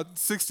 So we're about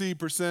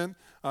 60%,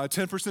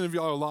 10% of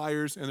y'all are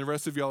liars, and the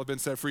rest of y'all have been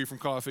set free from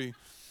coffee.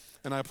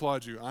 And I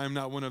applaud you. I am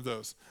not one of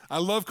those. I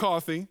love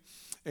coffee,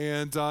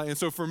 and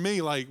so for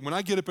me, like, when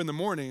I get up in the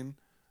morning,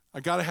 I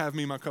got to have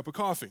me my cup of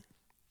coffee,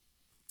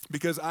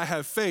 because I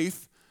have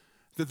faith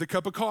that the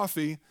cup of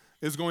coffee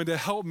is going to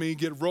help me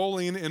get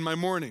rolling in my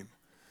morning.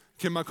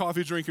 Can my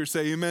coffee drinkers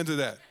say amen to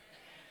that?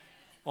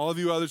 All of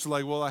you others are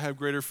like, well, I have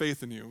greater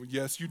faith in you.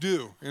 Yes, you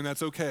do, and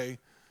that's okay,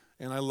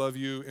 and I love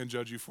you and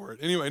judge you for it.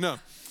 Anyway, no,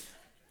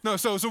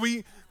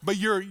 but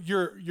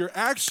your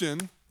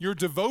action, your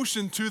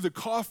devotion to the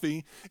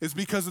coffee is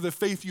because of the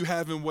faith you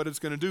have in what it's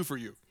going to do for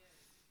you.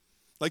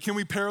 Like, can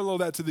we parallel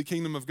that to the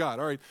kingdom of God?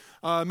 All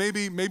right,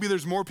 maybe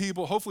there's more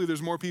people, hopefully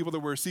there's more people that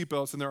wear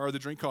seatbelts than there are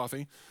that drink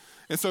coffee.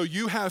 And so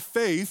you have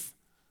faith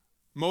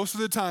most of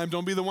the time.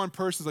 Don't be the one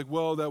person who's like,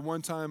 well, that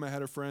one time I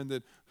had a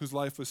friend whose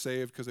life was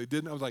saved because they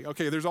didn't. I was like,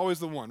 okay, there's always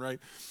the one, right?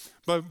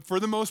 But for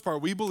the most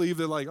part, we believe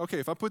that, like, okay,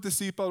 if I put the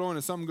seatbelt on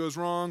and something goes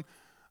wrong,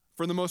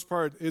 for the most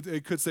part,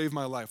 it could save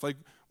my life. Like,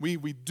 we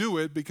do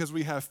it because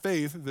we have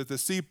faith that the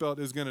seatbelt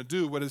is going to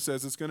do what it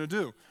says it's going to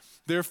do.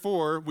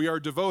 Therefore, we are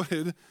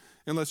devoted.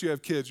 Unless you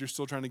have kids, you're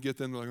still trying to get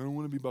them. They're like, I don't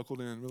want to be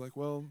buckled in. We're like,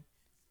 well,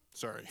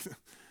 sorry.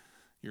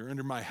 You're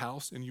under my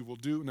house and you will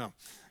do. No,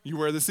 you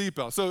wear the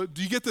seatbelt. So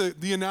do you get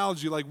the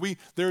analogy? Like,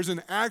 there's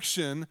an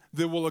action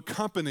that will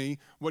accompany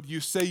what you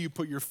say you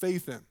put your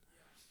faith in.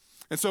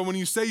 And so when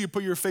you say you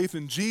put your faith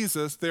in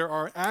Jesus, there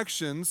are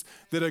actions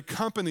that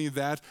accompany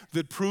that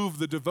prove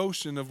the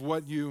devotion of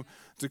what you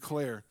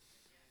declare.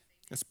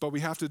 But we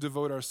have to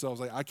devote ourselves.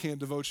 Like, I can't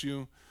devote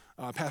you.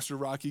 Pastor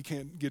Rocky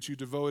can't get you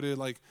devoted.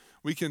 Like,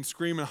 we can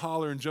scream and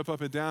holler and jump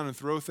up and down and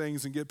throw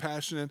things and get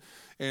passionate.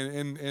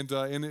 And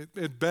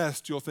at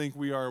best, you'll think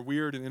we are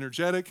weird and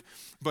energetic.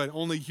 But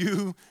only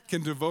you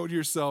can devote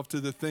yourself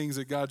to the things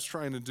that God's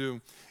trying to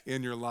do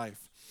in your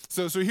life.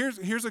 So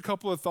here's a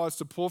couple of thoughts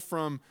to pull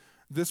from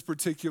this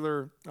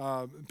particular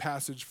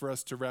passage for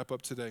us to wrap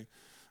up today.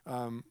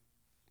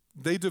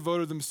 They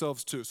devoted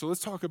themselves to. So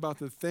let's talk about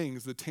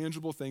the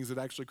tangible things that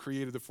actually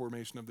created the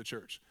formation of the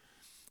church.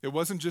 It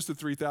wasn't just the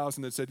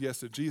 3,000 that said yes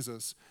to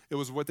Jesus. It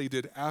was what they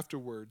did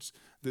afterwards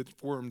that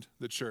formed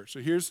the church. So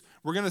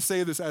we're going to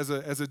say this as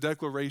a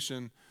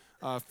declaration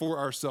for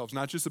ourselves,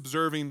 not just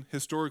observing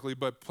historically,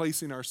 but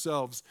placing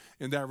ourselves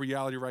in that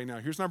reality right now.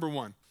 Here's number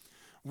one.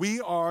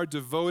 We are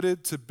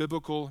devoted to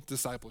biblical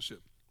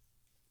discipleship.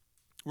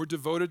 We're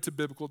devoted to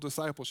biblical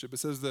discipleship. It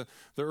says the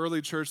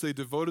early church, they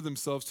devoted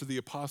themselves to the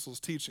apostles'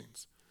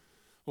 teachings.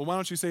 Well, why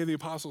don't you say the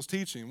apostles'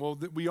 teaching? Well,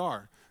 we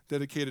are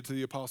dedicated to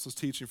the apostles'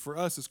 teaching. For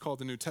us, it's called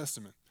the New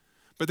Testament.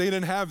 But they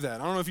didn't have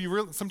that. I don't know if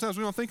you sometimes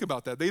we don't think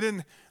about that.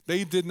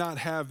 They did not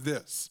have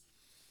this.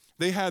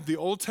 They had the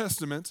Old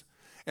Testament,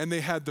 and they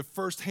had the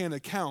firsthand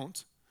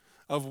account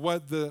of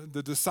what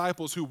the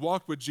disciples who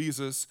walked with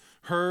Jesus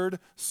heard,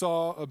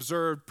 saw,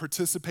 observed,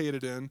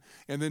 participated in,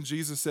 and then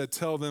Jesus said,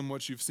 tell them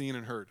what you've seen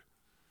and heard.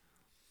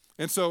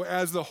 And so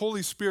as the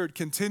Holy Spirit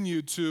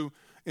continued to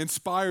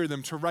inspire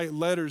them to write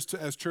letters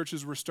as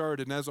churches were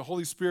started, and as the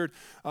Holy Spirit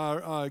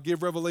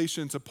gave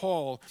revelation to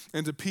Paul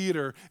and to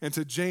Peter and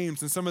to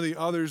James and some of the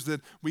others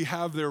that we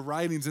have their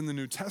writings in the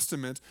New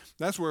Testament,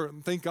 that's where,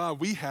 thank God,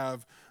 we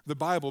have the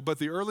Bible. But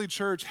the early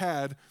church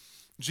had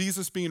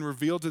Jesus being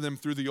revealed to them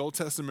through the Old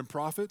Testament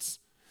prophets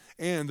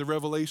and the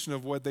revelation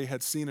of what they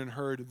had seen and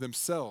heard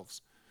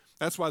themselves.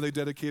 That's why they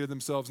dedicated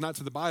themselves not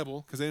to the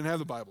Bible, because they didn't have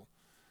the Bible.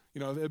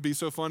 It'd be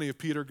so funny if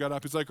Peter got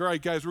up. He's like, all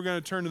right, guys, we're going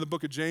to turn to the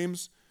book of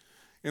James.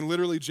 And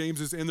literally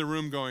James is in the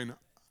room going,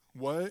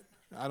 what?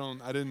 I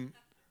haven't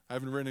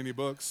written any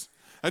books.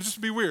 That'd just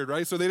be weird,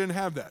 right? So they didn't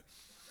have that.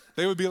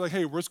 They would be like,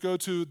 hey, let's go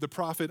to the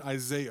prophet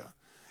Isaiah.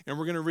 And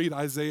we're going to read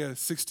Isaiah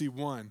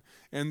 61.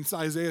 And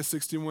Isaiah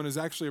 61 is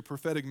actually a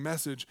prophetic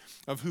message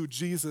of who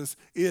Jesus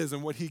is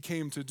and what he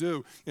came to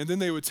do. And then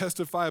they would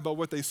testify about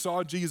what they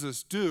saw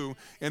Jesus do,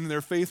 and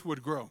their faith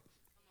would grow.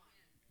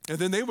 And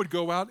then they would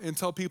go out and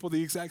tell people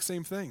the exact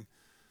same thing.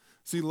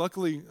 See,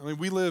 luckily,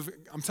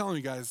 I'm telling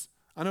you guys,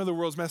 I know the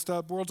world's messed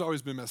up. The world's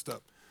always been messed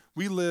up.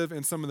 We live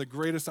in some of the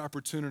greatest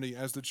opportunity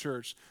as the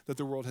church that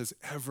the world has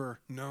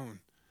ever known.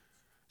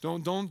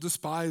 Don't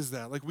despise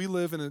that. Like, we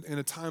live in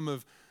a time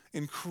of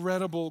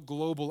incredible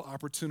global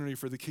opportunity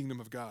for the kingdom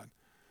of God.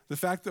 The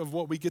fact of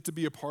what we get to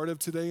be a part of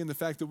today, and the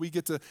fact that we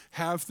get to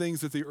have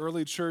things that the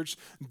early church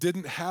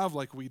didn't have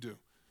like we do.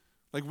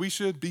 Like, we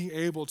should be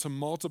able to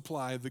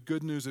multiply the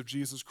good news of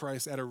Jesus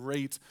Christ at a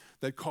rate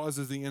that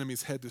causes the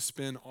enemy's head to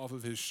spin off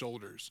of his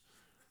shoulders.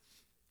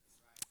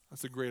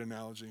 That's a great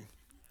analogy.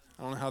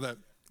 I don't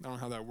know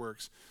how that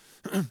works.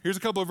 Here's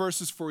a couple of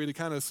verses for you to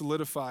kind of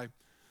solidify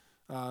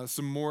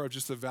some more of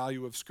just the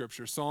value of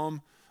Scripture.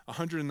 Psalm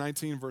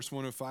 119, verse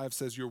 105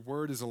 says, "Your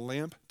word is a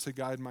lamp to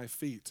guide my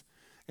feet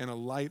and a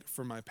light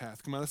for my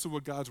path." Come on, this is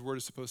what God's word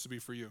is supposed to be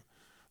for you.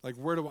 Like,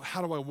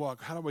 how do I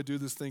walk? How do I do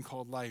this thing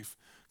called life?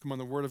 Come on,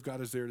 the word of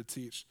God is there to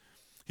teach.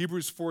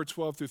 Hebrews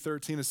 4:12 through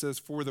 13, it says,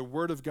 "For the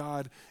word of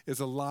God is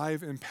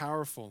alive and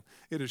powerful.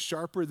 It is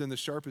sharper than the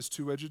sharpest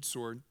two-edged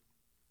sword,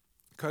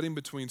 cutting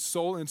between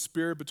soul and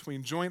spirit,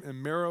 between joint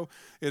and marrow.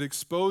 It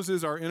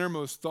exposes our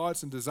innermost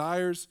thoughts and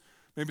desires."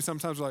 Maybe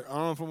sometimes we're like, I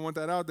don't know if I want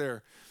that out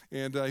there.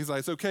 And he's like,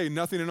 it's okay.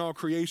 Nothing in all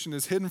creation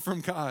is hidden from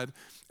God.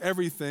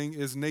 Everything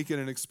is naked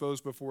and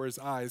exposed before his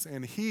eyes.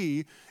 And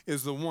he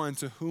is the one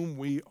to whom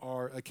we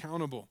are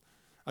accountable.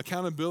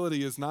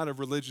 Accountability is not a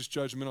religious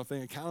judgmental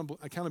thing.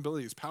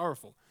 Accountability is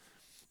powerful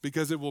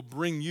because it will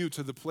bring you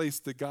to the place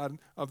that God,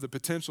 of the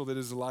potential that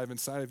is alive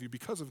inside of you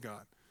because of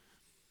God.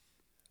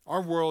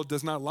 Our world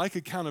does not like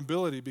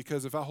accountability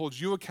because if I hold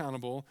you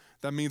accountable,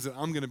 that means that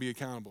I'm going to be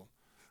accountable.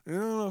 And I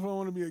don't know if I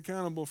want to be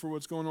accountable for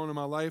what's going on in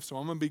my life, so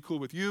I'm going to be cool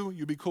with you.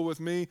 You be cool with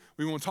me.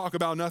 We won't talk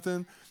about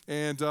nothing.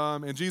 And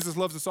Jesus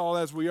loves us all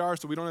as we are,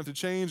 so we don't have to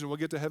change, and we'll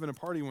get to heaven and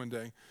party one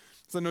day.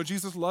 So no,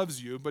 Jesus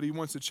loves you, but he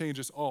wants to change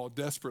us all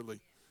desperately.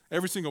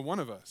 Every single one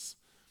of us.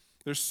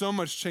 There's so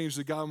much change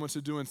that God wants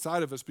to do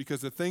inside of us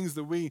because the things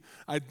that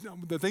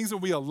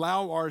we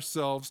allow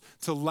ourselves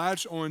to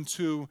latch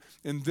onto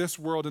in this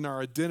world and our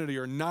identity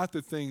are not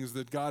the things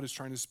that God is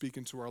trying to speak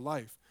into our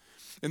life.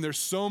 And there's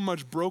so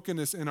much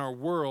brokenness in our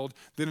world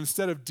that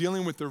instead of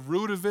dealing with the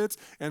root of it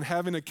and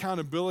having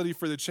accountability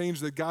for the change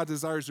that God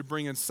desires to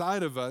bring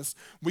inside of us,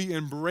 we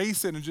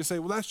embrace it and just say,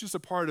 well, that's just a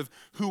part of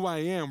who I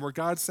am, where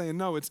God's saying,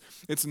 no,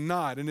 it's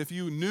not. And if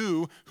you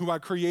knew who I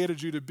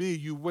created you to be,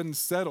 you wouldn't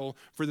settle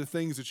for the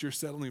things that you're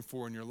settling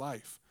for in your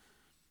life.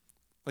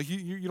 Like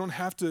you don't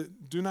have to,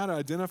 do not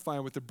identify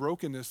with the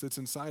brokenness that's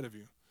inside of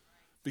you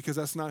because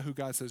that's not who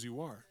God says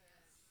you are.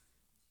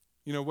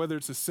 You know, whether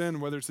it's a sin,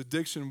 whether it's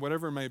addiction,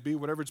 whatever it may be,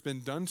 whatever it's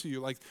been done to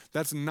you, like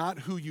that's not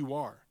who you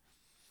are.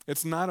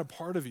 It's not a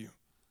part of you.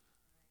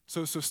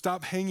 So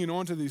stop hanging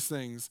on to these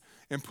things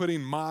and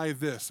putting my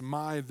this,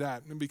 my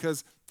that,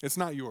 because it's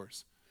not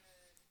yours.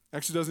 It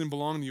actually doesn't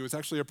belong to you. It's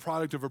actually a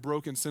product of a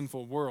broken,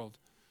 sinful world.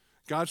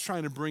 God's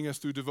trying to bring us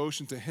through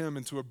devotion to him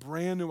into a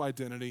brand new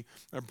identity,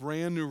 a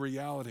brand new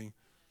reality,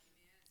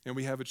 and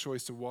we have a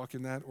choice to walk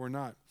in that or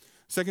not.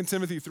 2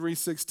 Timothy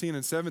 3:16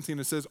 and 17,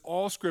 it says,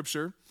 all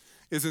Scripture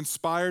is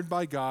inspired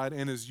by God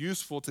and is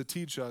useful to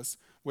teach us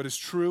what is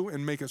true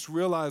and make us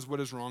realize what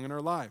is wrong in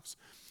our lives.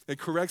 It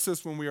corrects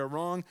us when we are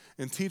wrong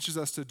and teaches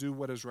us to do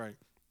what is right.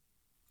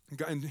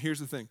 And here's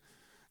the thing.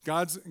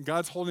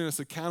 God's holding us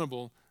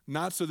accountable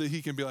not so that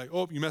he can be like,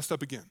 oh, you messed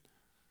up again.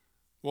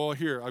 Well,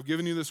 here, I've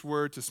given you this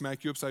word to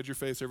smack you upside your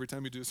face every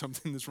time you do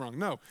something that's wrong.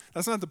 No,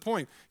 that's not the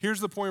point.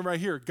 Here's the point right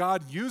here.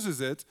 God uses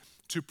it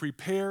to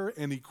prepare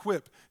and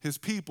equip his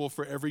people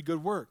for every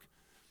good work.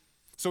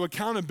 So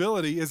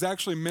accountability is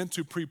actually meant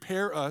to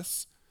prepare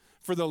us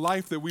for the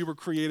life that we were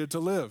created to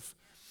live.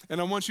 And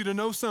I want you to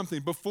know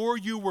something. Before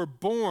you were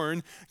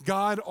born,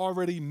 God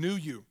already knew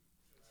you.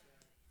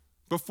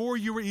 Before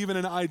you were even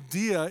an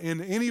idea in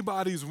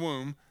anybody's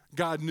womb,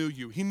 God knew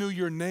you. He knew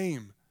your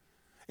name.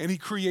 And he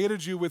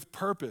created you with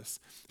purpose.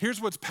 Here's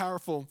what's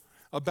powerful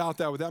about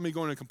that without me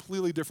going in a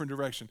completely different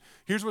direction.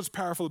 Here's what's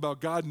powerful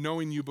about God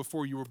knowing you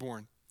before you were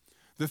born.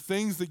 The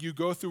things that you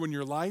go through in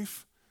your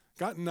life,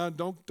 God, no,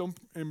 don't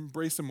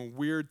embrace some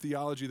weird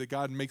theology that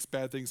God makes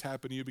bad things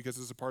happen to you because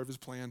it's a part of his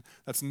plan.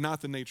 That's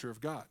not the nature of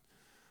God.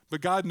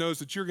 But God knows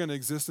that you're going to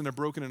exist in a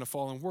broken and a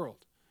fallen world.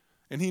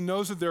 And he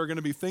knows that there are going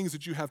to be things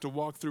that you have to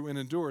walk through and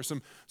endure,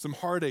 some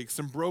heartaches,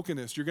 some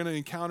brokenness. You're going to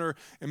encounter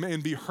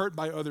and be hurt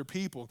by other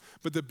people.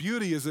 But the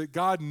beauty is that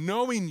God,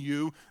 knowing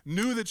you,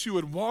 knew that you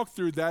would walk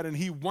through that, and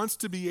he wants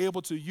to be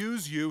able to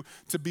use you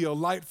to be a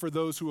light for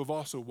those who have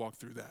also walked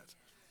through that.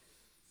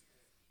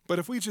 But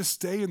if we just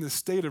stay in this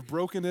state of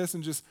brokenness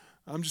and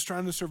I'm just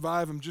trying to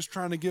survive, I'm just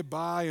trying to get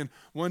by, and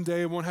one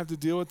day I won't have to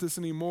deal with this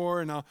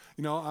anymore, and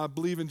I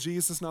believe in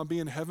Jesus and I'll be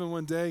in heaven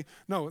one day.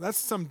 No, that's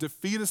some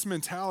defeatist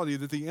mentality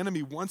that the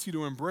enemy wants you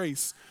to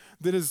embrace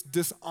that is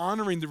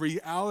dishonoring the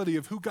reality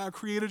of who God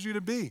created you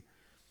to be.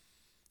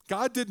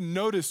 God didn't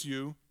notice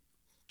you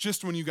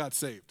just when you got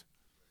saved.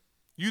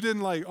 You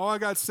didn't like, oh, I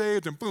got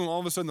saved, and boom, all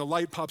of a sudden the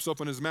light pops up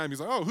on his map.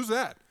 He's like, oh, who's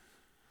that?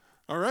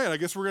 All right, I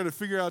guess we're going to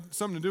figure out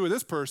something to do with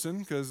this person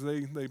because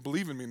they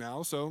believe in me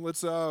now. So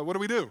let's, what do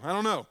we do? I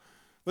don't know.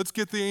 Let's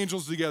get the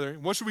angels together.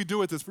 What should we do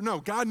with this? No,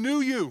 God knew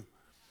you.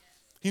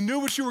 He knew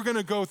what you were going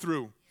to go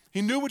through.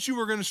 He knew what you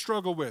were going to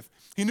struggle with.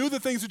 He knew the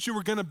things that you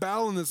were going to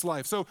battle in this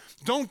life. So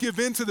don't give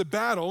in to the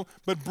battle,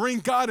 but bring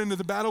God into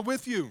the battle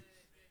with you.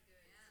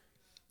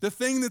 The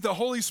thing that the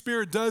Holy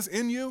Spirit does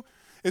in you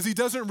is he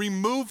doesn't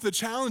remove the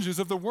challenges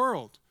of the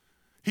world.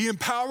 He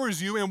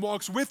empowers you and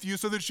walks with you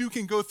so that you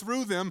can go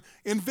through them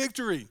in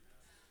victory.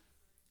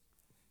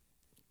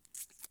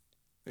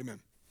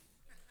 Amen.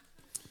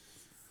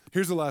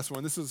 Here's the last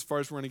one. This is as far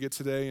as we're going to get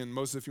today, and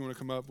Moses, if you want to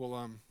come up,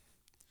 we'll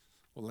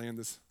land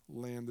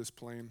this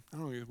plane. I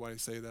don't know why I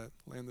say that.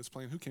 Land this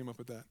plane. Who came up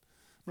with that?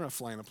 We're not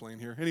flying a plane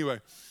here.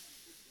 Anyway,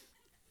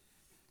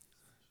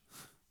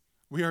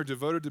 we are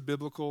devoted to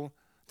biblical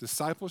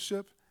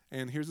discipleship,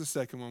 and here's the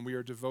second one. We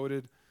are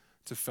devoted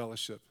to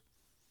fellowship.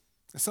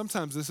 And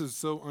sometimes this is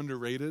so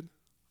underrated.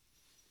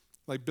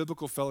 Like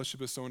biblical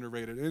fellowship is so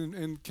underrated.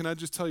 And can I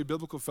just tell you,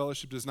 biblical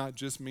fellowship does not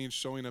just mean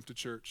showing up to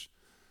church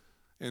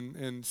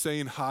and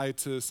saying hi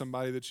to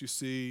somebody that you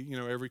see,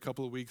 every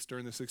couple of weeks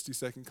during the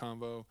 60-second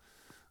convo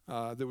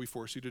that we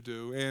force you to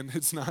do. And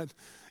it's not,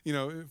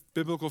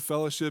 biblical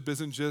fellowship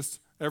isn't just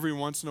every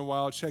once in a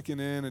while checking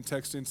in and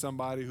texting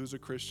somebody who's a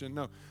Christian.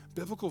 No,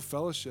 biblical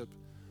fellowship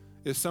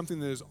is something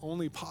that is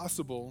only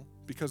possible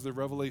because of the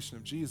revelation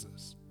of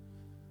Jesus.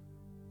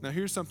 Now,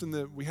 here's something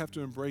that we have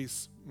to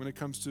embrace when it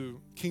comes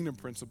to kingdom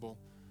principle.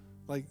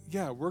 Like,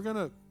 yeah,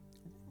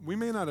 we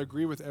may not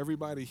agree with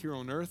everybody here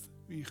on earth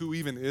who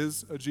even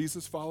is a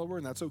Jesus follower,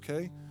 and that's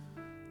okay.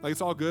 Like, it's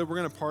all good. We're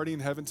going to party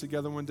in heaven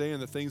together one day,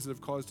 and the things that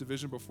have caused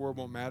division before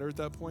won't matter at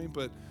that point.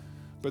 But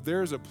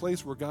there is a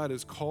place where God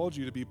has called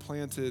you to be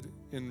planted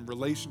in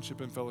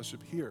relationship and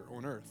fellowship here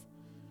on earth.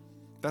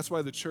 That's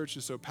why the church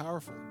is so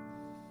powerful.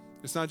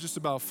 It's not just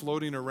about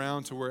floating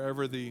around to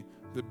wherever the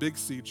big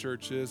C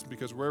church is,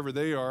 because wherever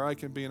they are, I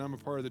can be, and I'm a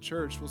part of the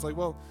church. Well, it's like,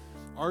 well,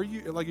 are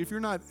you, like, if you're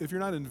not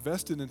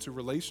invested into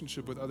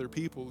relationship with other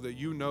people that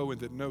you know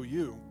and that know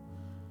you,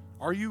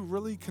 are you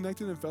really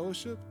connected in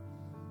fellowship?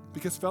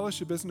 Because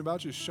fellowship isn't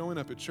about just showing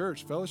up at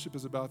church. Fellowship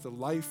is about the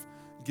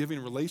life-giving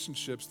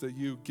relationships that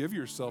you give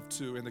yourself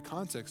to in the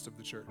context of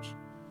the church.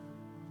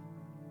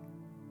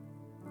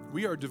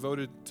 We are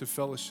devoted to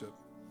fellowship,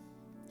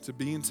 to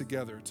being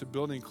together, to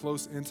building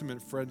close, intimate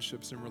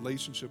friendships and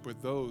relationship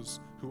with those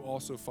who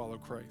also follow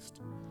Christ.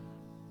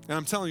 And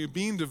I'm telling you,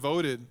 being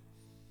devoted,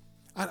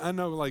 I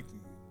know, like,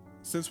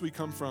 since we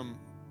come from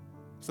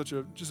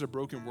just a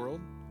broken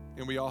world,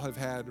 and we all have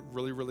had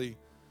really, really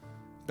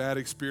bad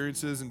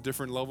experiences and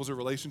different levels of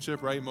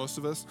relationship, right? Most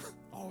of us,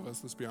 all of us,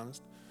 let's be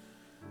honest.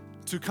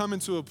 To come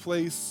into a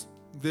place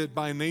that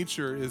by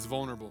nature is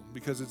vulnerable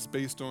because it's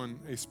based on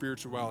a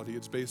spirituality,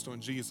 it's based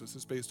on Jesus,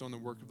 it's based on the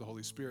work of the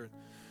Holy Spirit.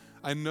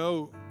 I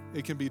know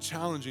it can be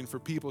challenging for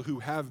people who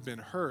have been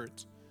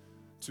hurt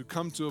to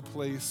come to a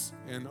place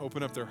and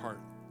open up their heart.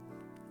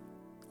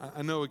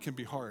 I know it can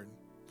be hard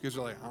because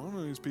you're like, I don't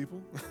know these people.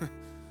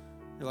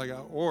 You're like,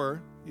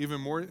 or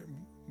even more,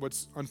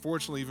 what's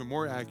unfortunately even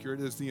more accurate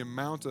is the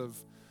amount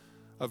of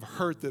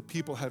hurt that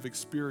people have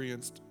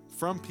experienced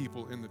from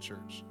people in the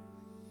church.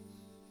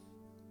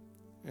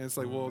 And it's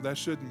like, well, that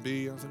shouldn't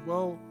be. I was like,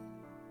 well,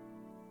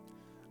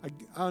 I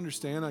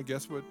understand, I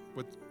guess, what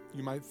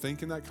you might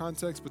think in that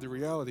context, but the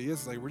reality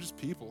is, like, we're just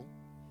people.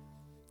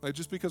 Like,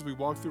 just because we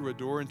walk through a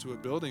door into a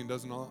building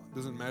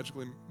doesn't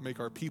magically make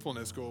our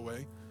peopleness go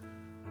away.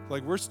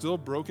 Like, we're still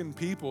broken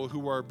people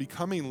who are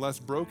becoming less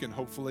broken,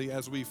 hopefully,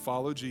 as we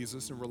follow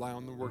Jesus and rely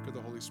on the work of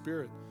the Holy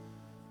Spirit.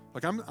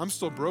 Like, I'm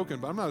still broken,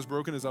 but I'm not as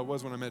broken as I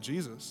was when I met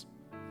Jesus.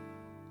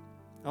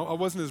 I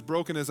wasn't as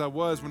broken as I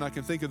was when I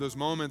can think of those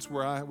moments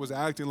where I was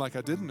acting like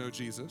I didn't know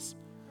Jesus.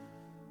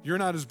 You're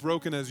not as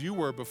broken as you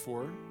were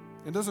before.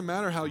 It doesn't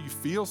matter how you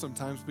feel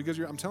sometimes, because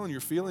I'm telling you,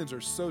 your feelings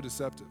are so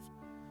deceptive.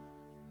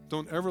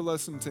 Don't ever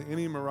listen to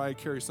any Mariah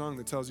Carey song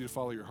that tells you to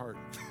follow your heart.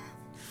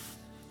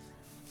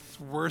 It's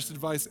the worst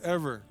advice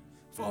ever.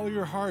 Follow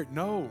your heart.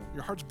 No,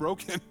 your heart's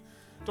broken.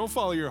 Don't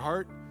follow your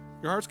heart.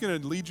 Your heart's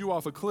going to lead you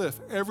off a cliff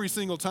every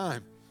single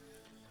time.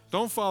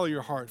 Don't follow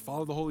your heart.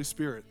 Follow the Holy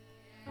Spirit.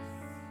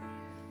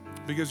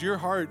 Because your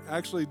heart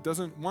actually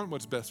doesn't want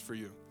what's best for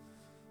you.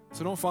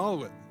 So don't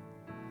follow it.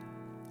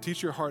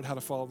 Teach your heart how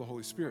to follow the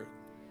Holy Spirit.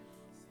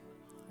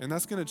 And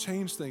that's going to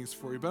change things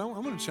for you. But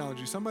I'm going to challenge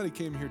you. Somebody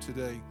came here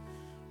today,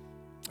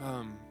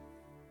 and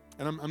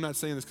I'm not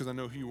saying this because I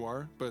know who you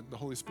are, but the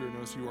Holy Spirit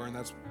knows who you are, and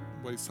that's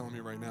what he's telling me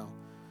right now.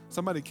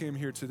 Somebody came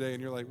here today,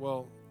 and you're like,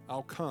 well,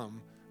 I'll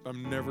come, but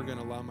I'm never going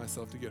to allow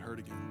myself to get hurt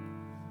again.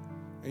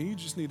 And you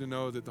just need to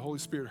know that the Holy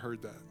Spirit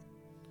heard that.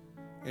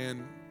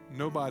 And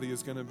nobody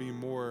is going to be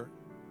more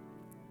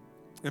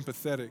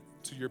empathetic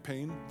to your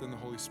pain than the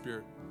Holy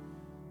Spirit,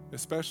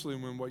 especially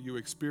when what you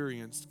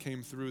experienced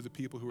came through the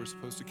people who are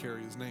supposed to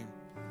carry his name.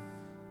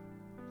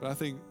 But I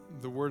think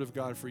the word of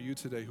God for you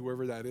today,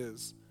 whoever that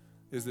is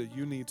is that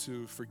you need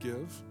to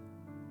forgive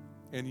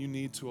and you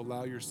need to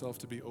allow yourself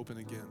to be open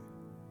again.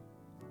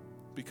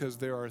 Because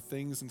there are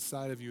things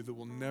inside of you that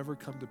will never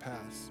come to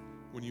pass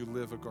when you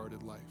live a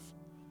guarded life.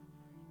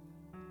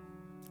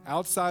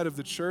 Outside of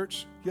the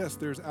church, yes,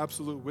 there's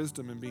absolute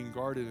wisdom in being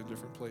guarded in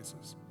different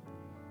places.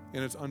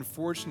 And it's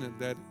unfortunate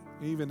that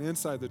even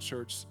inside the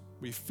church,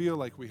 we feel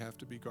like we have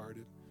to be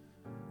guarded.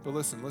 But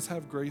listen, let's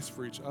have grace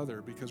for each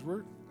other because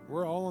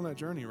we're all on that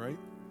journey, right?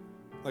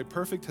 Like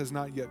perfect has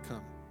not yet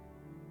come.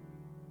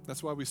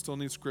 That's why we still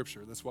need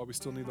Scripture. That's why we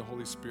still need the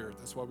Holy Spirit.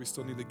 That's why we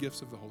still need the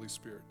gifts of the Holy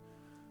Spirit.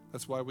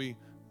 That's why we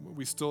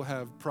still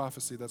have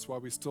prophecy. That's why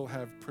we still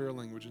have prayer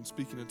language and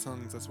speaking in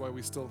tongues. That's why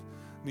we still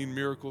need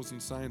miracles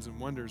and signs and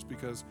wonders,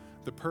 because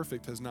the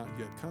perfect has not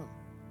yet come.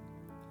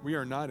 We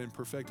are not in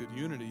perfected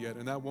unity yet,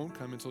 and that won't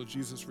come until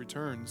Jesus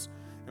returns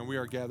and we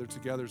are gathered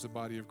together as a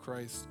body of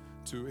Christ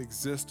to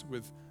exist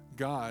with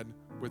God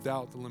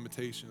without the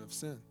limitation of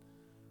sin.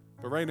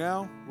 But right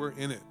now, we're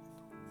in it.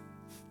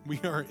 We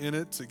are in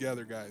it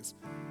together, guys,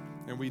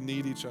 and we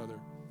need each other.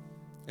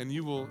 And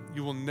you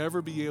will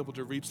never be able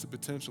to reach the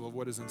potential of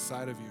what is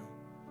inside of you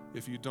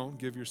if you don't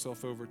give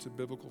yourself over to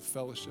biblical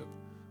fellowship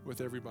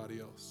with everybody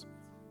else.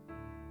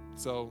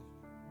 So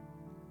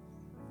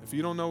if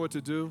you don't know what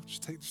to do,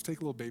 just take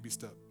a little baby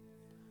step.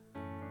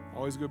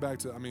 Always go back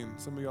to,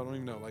 some of y'all don't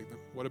even know, like,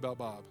 What About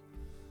Bob?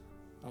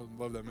 I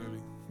love that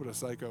movie. What a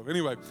psycho.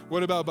 Anyway,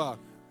 What About Bob?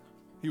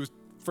 He was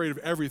afraid of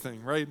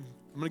everything, right?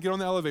 I'm going to get on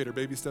the elevator.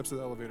 Baby steps to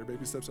the elevator.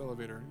 Baby steps to the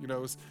elevator.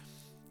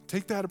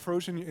 Take that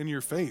approach in your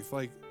faith.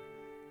 Like,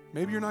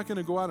 maybe you're not going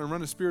to go out and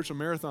run a spiritual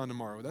marathon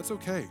tomorrow. That's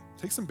okay.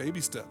 Take some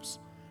baby steps.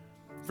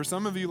 For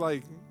some of you,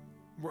 like,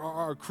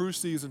 our cruise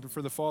season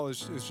for the fall is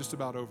just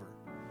about over.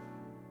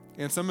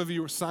 And some of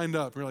you were signed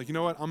up. You're like, you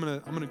know what? I'm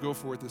gonna go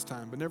for it this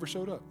time, but never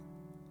showed up.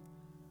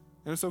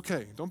 And it's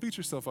okay. Don't beat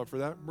yourself up for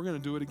that. We're going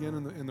to do it again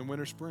in the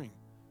winter, spring.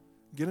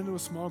 Get into a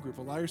small group.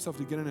 Allow yourself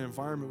to get in an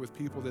environment with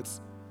people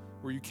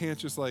where you can't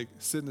just like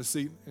sit in the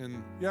seat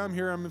and, yeah, I'm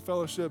here, I'm in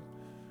fellowship.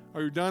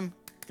 Are you done?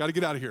 Got to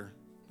get out of here.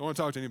 Don't want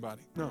to talk to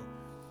anybody. No.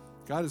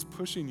 God is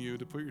pushing you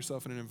to put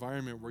yourself in an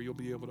environment where you'll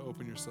be able to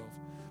open yourself.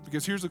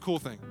 Because here's the cool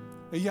thing.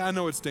 And yeah, I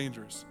know it's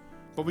dangerous,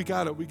 but we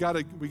gotta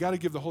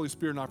give the Holy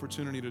Spirit an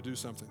opportunity to do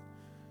something.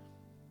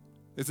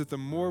 Is that the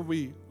more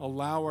we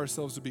allow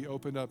ourselves to be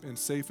opened up in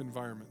safe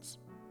environments,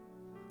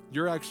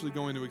 you're actually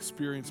going to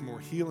experience more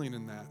healing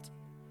in that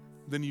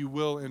than you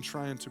will in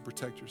trying to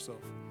protect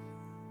yourself.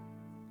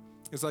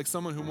 It's like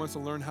someone who wants to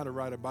learn how to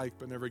ride a bike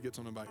but never gets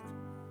on a bike.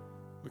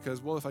 Because,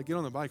 well, if I get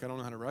on the bike, I don't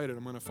know how to ride it,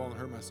 I'm going to fall and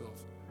hurt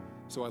myself.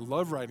 So I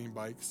love riding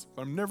bikes,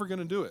 but I'm never going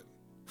to do it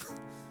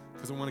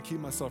because I want to keep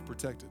myself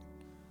protected.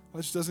 Well,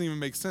 that just doesn't even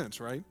make sense,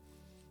 right?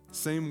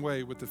 Same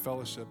way with the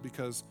fellowship,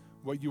 because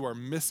what you are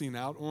missing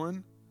out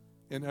on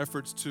in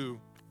efforts to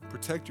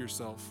protect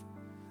yourself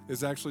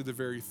is actually the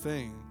very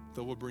thing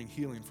that will bring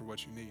healing for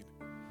what you need.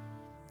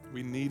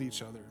 We need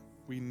each other.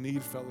 We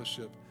need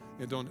fellowship.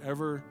 And don't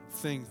ever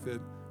think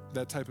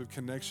that type of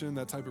connection,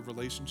 that type of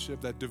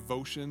relationship, that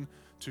devotion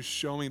to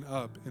showing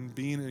up and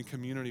being in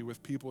community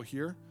with people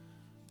here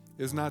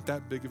is not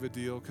that big of a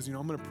deal. Because, I'm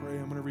going to pray,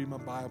 I'm going to read my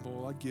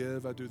Bible, I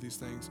give, I do these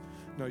things.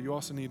 No, you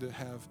also need to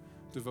have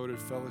devoted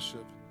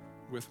fellowship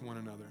with one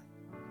another.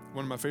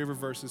 One of my favorite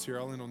verses here,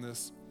 I'll end on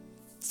this,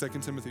 2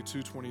 Timothy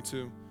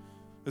 2:22.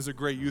 This is a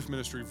great youth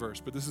ministry verse,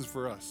 but this is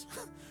for us.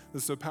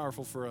 This is so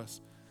powerful for us.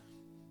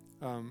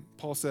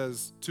 Paul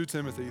says to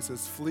Timothy, he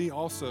says, flee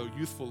also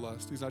youthful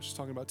lust. He's not just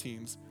talking about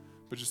teens,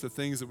 but just the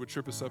things that would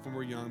trip us up when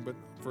we're young, but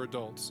for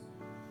adults.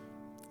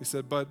 He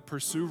said, but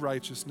pursue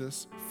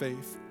righteousness,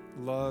 faith,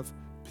 love,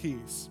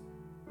 peace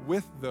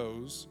with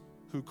those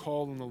who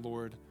call on the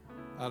Lord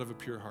out of a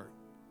pure heart.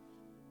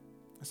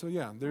 So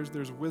yeah,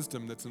 there's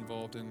wisdom that's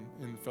involved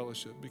in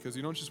fellowship, because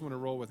you don't just want to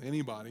roll with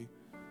anybody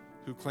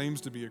who claims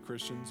to be a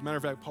Christian. As a matter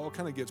of fact, Paul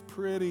kind of gets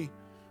pretty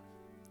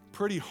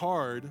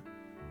hard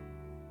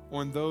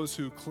on those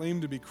who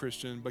claim to be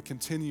Christian but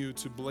continue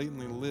to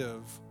blatantly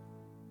live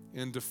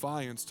in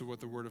defiance to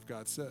what the Word of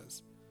God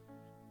says.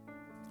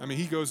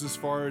 He goes as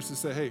far as to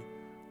say, hey,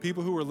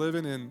 people who are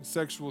living in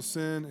sexual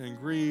sin and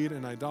greed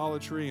and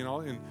idolatry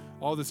and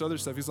all this other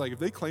stuff, he's like, if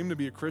they claim to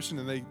be a Christian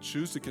and they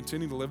choose to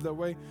continue to live that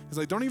way, he's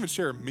like, don't even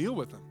share a meal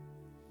with them.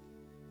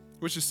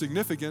 Which is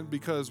significant,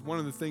 because one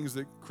of the things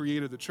that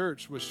created the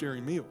church was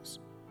sharing meals.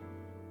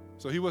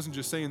 So he wasn't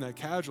just saying that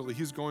casually,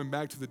 he's going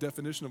back to the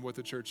definition of what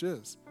the church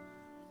is.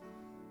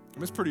 He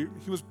was pretty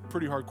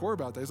hardcore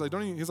about that.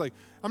 He's like,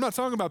 I'm not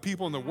talking about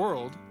people in the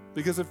world,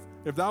 because if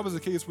that was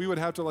the case, we would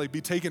have to be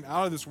taken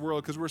out of this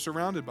world because we're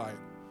surrounded by it.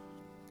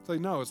 It's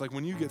like, no, it's like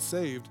when you get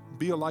saved,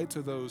 be a light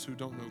to those who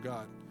don't know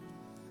God,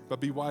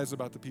 but be wise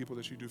about the people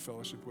that you do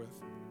fellowship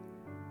with.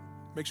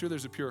 Make sure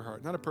there's a pure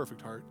heart, not a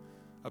perfect heart,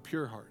 a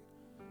pure heart.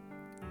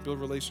 Build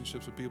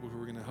relationships with people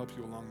who are going to help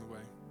you along the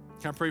way.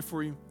 Can I pray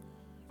for you?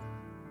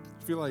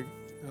 I feel like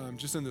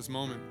just in this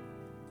moment,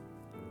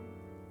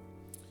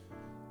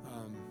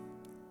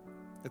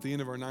 at the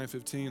end of our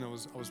 9:15, I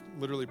was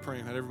literally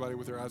praying, had everybody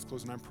with their eyes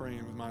closed, and I'm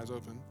praying with my eyes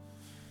open.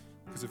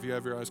 Because if you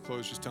have your eyes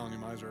closed, just telling you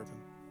my eyes are open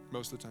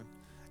most of the time.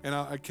 And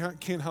I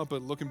can't help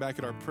but looking back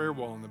at our prayer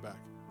wall in the back.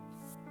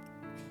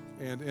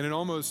 And it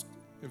almost,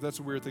 if that's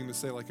a weird thing to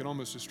say, like it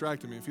almost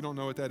distracted me. If you don't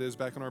know what that is,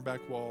 back on our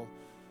back wall,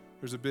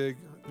 there's a big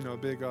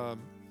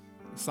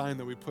sign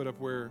that we put up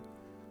where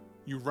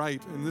you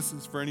write, and this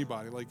is for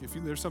anybody, like if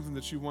there's something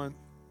that you want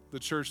the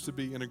church to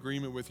be in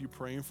agreement with you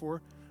praying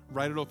for,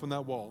 write it up on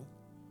that wall.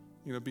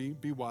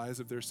 Be wise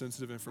if there's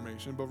sensitive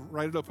information, but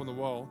write it up on the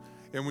wall.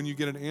 And when you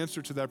get an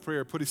answer to that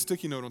prayer, put a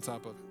sticky note on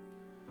top of it.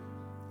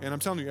 And I'm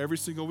telling you, every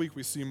single week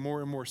we see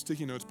more and more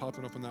sticky notes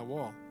popping up on that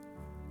wall.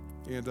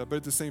 And but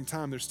at the same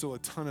time, there's still a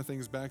ton of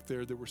things back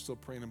there that we're still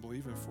praying and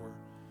believing for.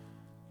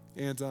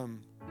 And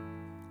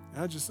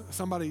I just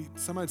somebody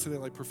today,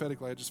 like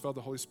prophetically, I just felt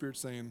the Holy Spirit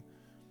saying,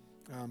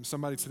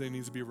 somebody today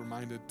needs to be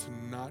reminded to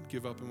not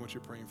give up on what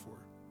you're praying for.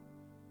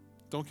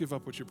 Don't give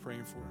up what you're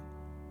praying for.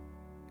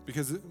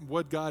 Because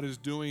what God is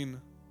doing,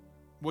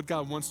 what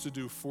God wants to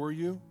do for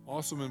you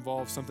also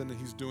involves something that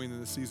he's doing in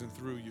the season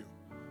through you.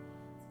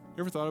 You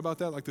ever thought about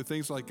that? Like the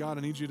things like, God,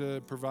 I need you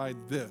to provide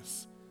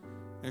this.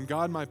 And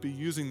God might be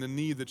using the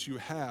need that you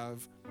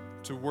have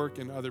to work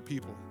in other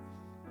people,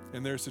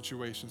 in their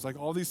situations. Like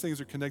all these things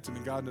are connected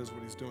and God knows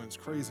what he's doing. It's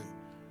crazy.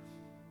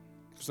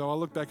 So I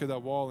look back at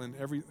that wall and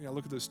I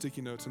look at those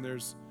sticky notes and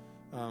there's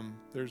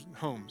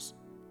homes.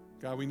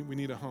 God, we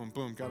need a home.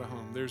 Boom, got a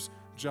home. There's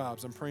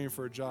jobs. I'm praying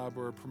for a job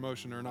or a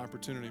promotion or an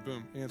opportunity.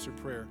 Boom, answered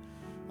prayer.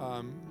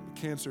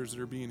 Cancers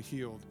that are being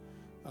healed.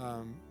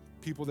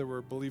 People that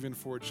were believing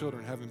for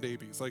children having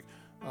babies. Like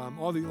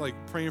all the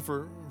praying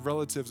for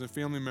relatives and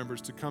family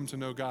members to come to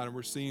know God, and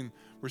we're seeing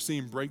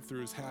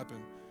breakthroughs happen.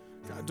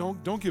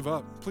 God, don't give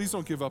up. Please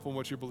don't give up on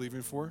what you're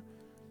believing for.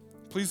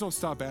 Please don't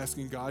stop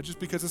asking God. Just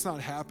because it's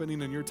not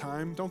happening in your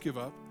time, don't give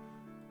up.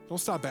 Don't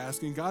stop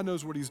asking. God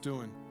knows what he's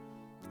doing.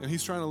 And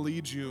he's trying to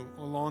lead you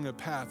along a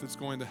path that's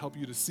going to help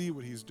you to see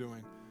what he's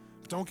doing.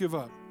 But don't give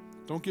up.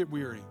 Don't get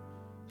weary.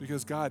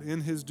 Because God,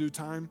 in his due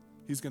time,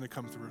 he's going to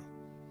come through.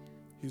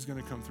 He's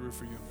going to come through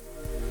for you.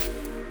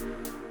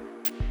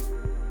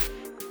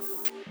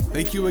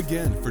 Thank you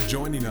again for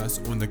joining us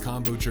on the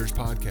Combo Church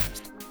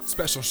podcast.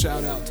 Special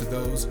shout out to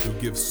those who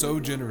give so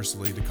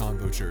generously to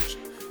Combo Church.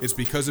 It's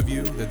because of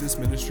you that this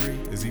ministry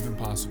is even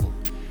possible.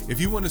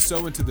 If you want to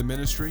sow into the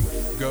ministry,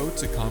 go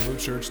to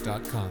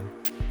combochurch.com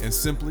and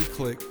simply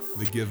click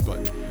the give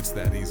button. It's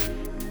that easy.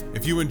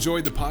 If you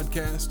enjoyed the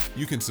podcast,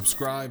 you can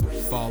subscribe,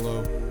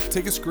 follow,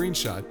 take a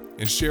screenshot,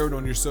 and share it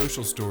on your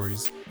social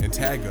stories and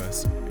tag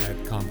us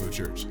at Combo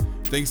Church.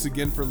 Thanks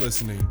again for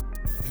listening,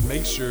 and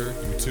make sure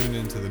you tune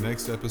in to the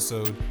next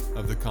episode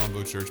of the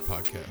Combo Church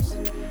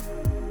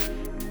podcast.